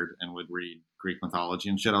nerd and would read Greek mythology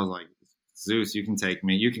and shit. I was like, Zeus, you can take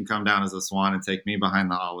me. You can come down as a swan and take me behind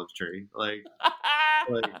the olive tree, like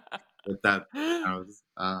with that nose.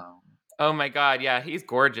 Oh my god, yeah, he's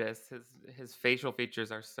gorgeous. His facial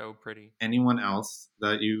features are so pretty. Anyone else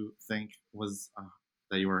that you think was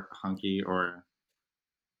that you were hunky or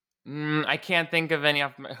I can't think of any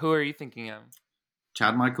who are you thinking of?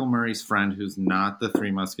 Chad Michael Murray's friend who's not the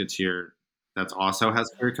Three Musketeer that's also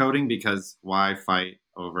has queer coding because why fight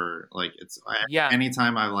over like it's Yeah,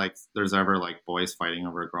 anytime I like there's ever like boys fighting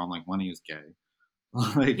over a girl I'm like one of you's gay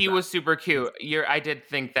like he was super cute. I did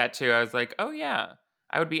think that too. I was like, "Oh yeah,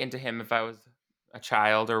 I would be into him if I was a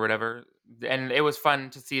child or whatever." And it was fun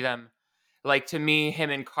to see them. Like to me, him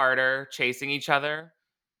and Carter chasing each other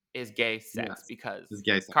is gay sex yes because is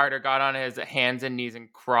gay sex. Carter got on his hands and knees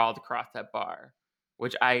and crawled across that bar,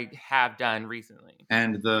 which I have done recently.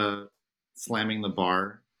 And the slamming the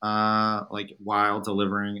bar like while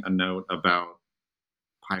delivering a note about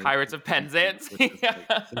pirates Pirates of Penzance. which is like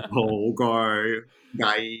Yeah. the whole guy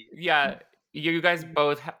Yeah, you guys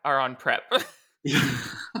both are on prep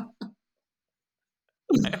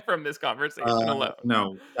from this conversation alone.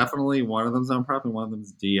 no definitely one of them's on prep and one of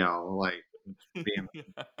them's DL like being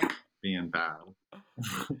Yeah. being bad.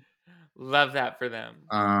 Love that for them.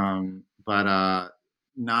 But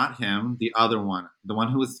not him. The other one, the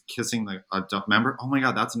one who was kissing the adult. Remember? Oh my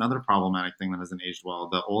god, that's another problematic thing that hasn't aged well.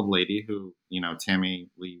 The old lady who, Tammy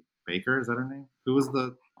Lee Baker, is that her name? Who's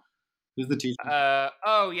the teacher?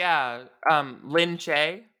 Oh yeah, Lin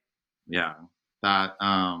Che. Yeah, that.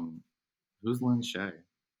 Who's Lynn Shay?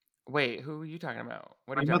 Wait, who are you talking about?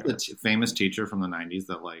 What are you Talking about talking the about? famous teacher from the '90s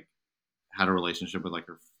that like had a relationship with like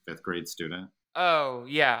her fifth grade student, Oh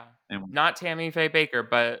yeah, and not Tammy Faye Baker,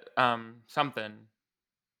 but something.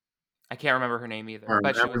 I can't remember her name either, or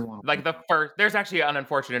but she was everyone. like the first. There's actually an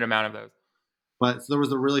unfortunate amount of those. But there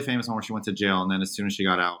was a really famous one where she went to jail, and then as soon as she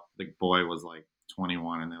got out, the boy was like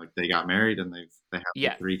 21, and they got married, and they have like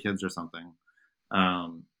Yes. three kids or something.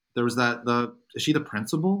 Um, there was that the is she the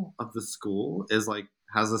principal of the school is like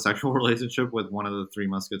has a sexual relationship with one of the Three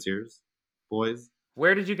Musketeers boys.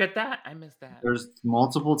 Where did you get that? I missed that. There's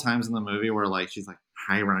multiple times in the movie where like she's like,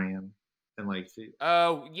 "Hi, Ryan," and like she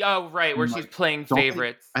Oh, yeah, oh, right, where and she's like playing don't they?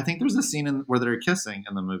 favorites. I think there's a scene where they're kissing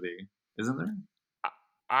in the movie, isn't there?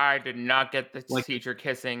 I, I did not get the Like teacher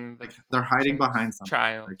kissing the like they're hiding behind something.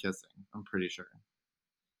 child. They're kissing. I'm pretty sure.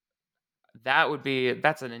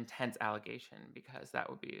 That's an intense allegation because that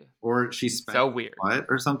would be Or she spat so in his weird. butt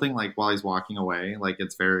or something like while he's walking away. Like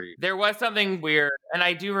it's very There was something weird, and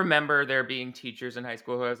I do remember there being teachers in high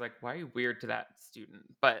school who I was like, "Why are you weird to that student?"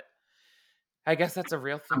 But I guess that's a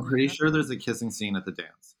real I'm thing that pretty sure there's happened. a kissing scene at the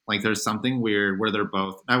dance. Like, there's something weird where they're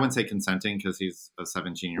both, I wouldn't say consenting because he's a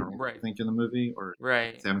 17-year-old, I Right. think, in the movie, or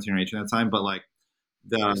Right. 17 or 18 at the time, but, like,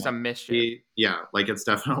 There's the some mischief. he yeah, like, it's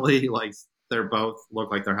definitely, like, they're both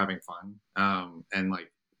look like they're having fun, and,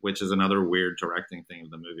 like, which is another weird directing thing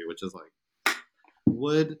of the movie, which is, like,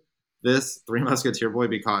 would this Three Musketeer boy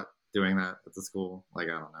be caught doing that at the school? Like,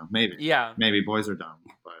 I don't know. Maybe. Yeah. Maybe boys are dumb,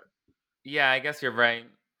 but Yeah, I guess you're right.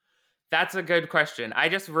 That's a good question. I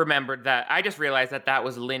just remembered that I just realized that that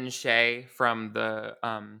was Lin Shaye from the,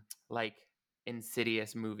 like,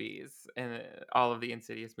 Insidious movies, and all of the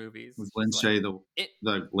Insidious movies. was Lin She's like, Shaye it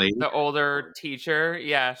the lady? the older Or teacher,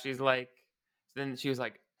 yeah, she's like then she was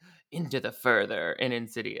like, "Into the further" in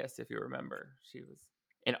Insidious, if you remember. She was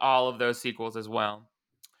in all of those sequels as well.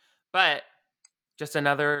 But just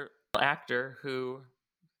another actor who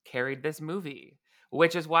carried this movie,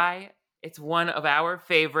 which is why it's one of our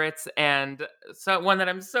favorites and so one that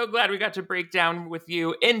I'm so glad we got to break down with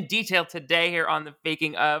you in detail today here on the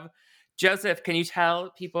Faking of. Joseph, can you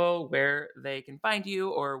tell people where they can find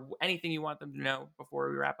you or anything you want them to know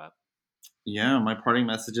before we wrap up? Yeah, my parting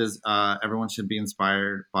message is everyone should be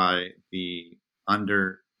inspired by the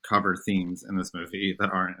undercover themes in this movie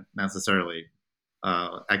that aren't necessarily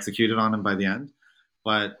executed on them by the end.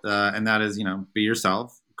 But and that is, be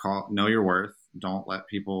yourself, know your worth. Don't let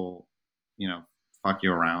people, you know, fuck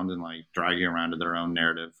you around and like drag you around to their own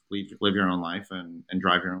narrative. Live your own life and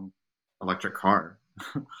drive your own electric car.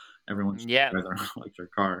 Everyone should Yeah. drive their own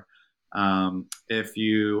electric car. If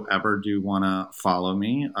you ever do want to follow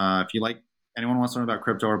me, if you like anyone wants to learn about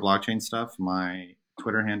crypto or blockchain stuff, my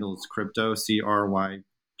Twitter handle is crypto,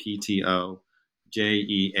 CryptoJeaux.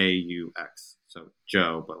 So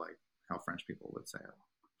Joe, but like how French people would say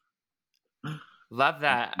it. Love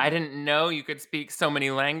that. I didn't know you could speak so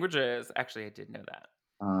many languages. Actually, I did know that.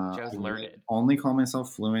 I Joe's would learned, only call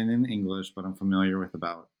myself fluent in English, but I'm familiar with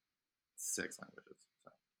about 6 languages.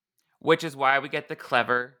 which is why we get the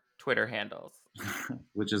clever Twitter handles.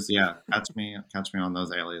 Which is catch me on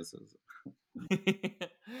those aliases.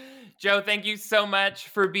 Joe, thank you so much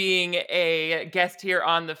for being a guest here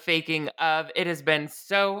on The Faking of. It has been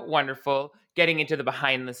so wonderful getting into the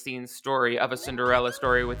behind the scenes story of a Cinderella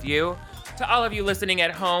story with you. To all of you listening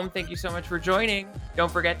at home, thank you so much for joining.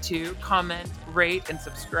 Don't forget to comment, rate, and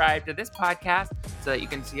subscribe to this podcast so that you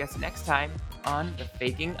can see us next time on The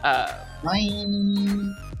Faking of.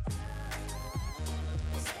 Bye.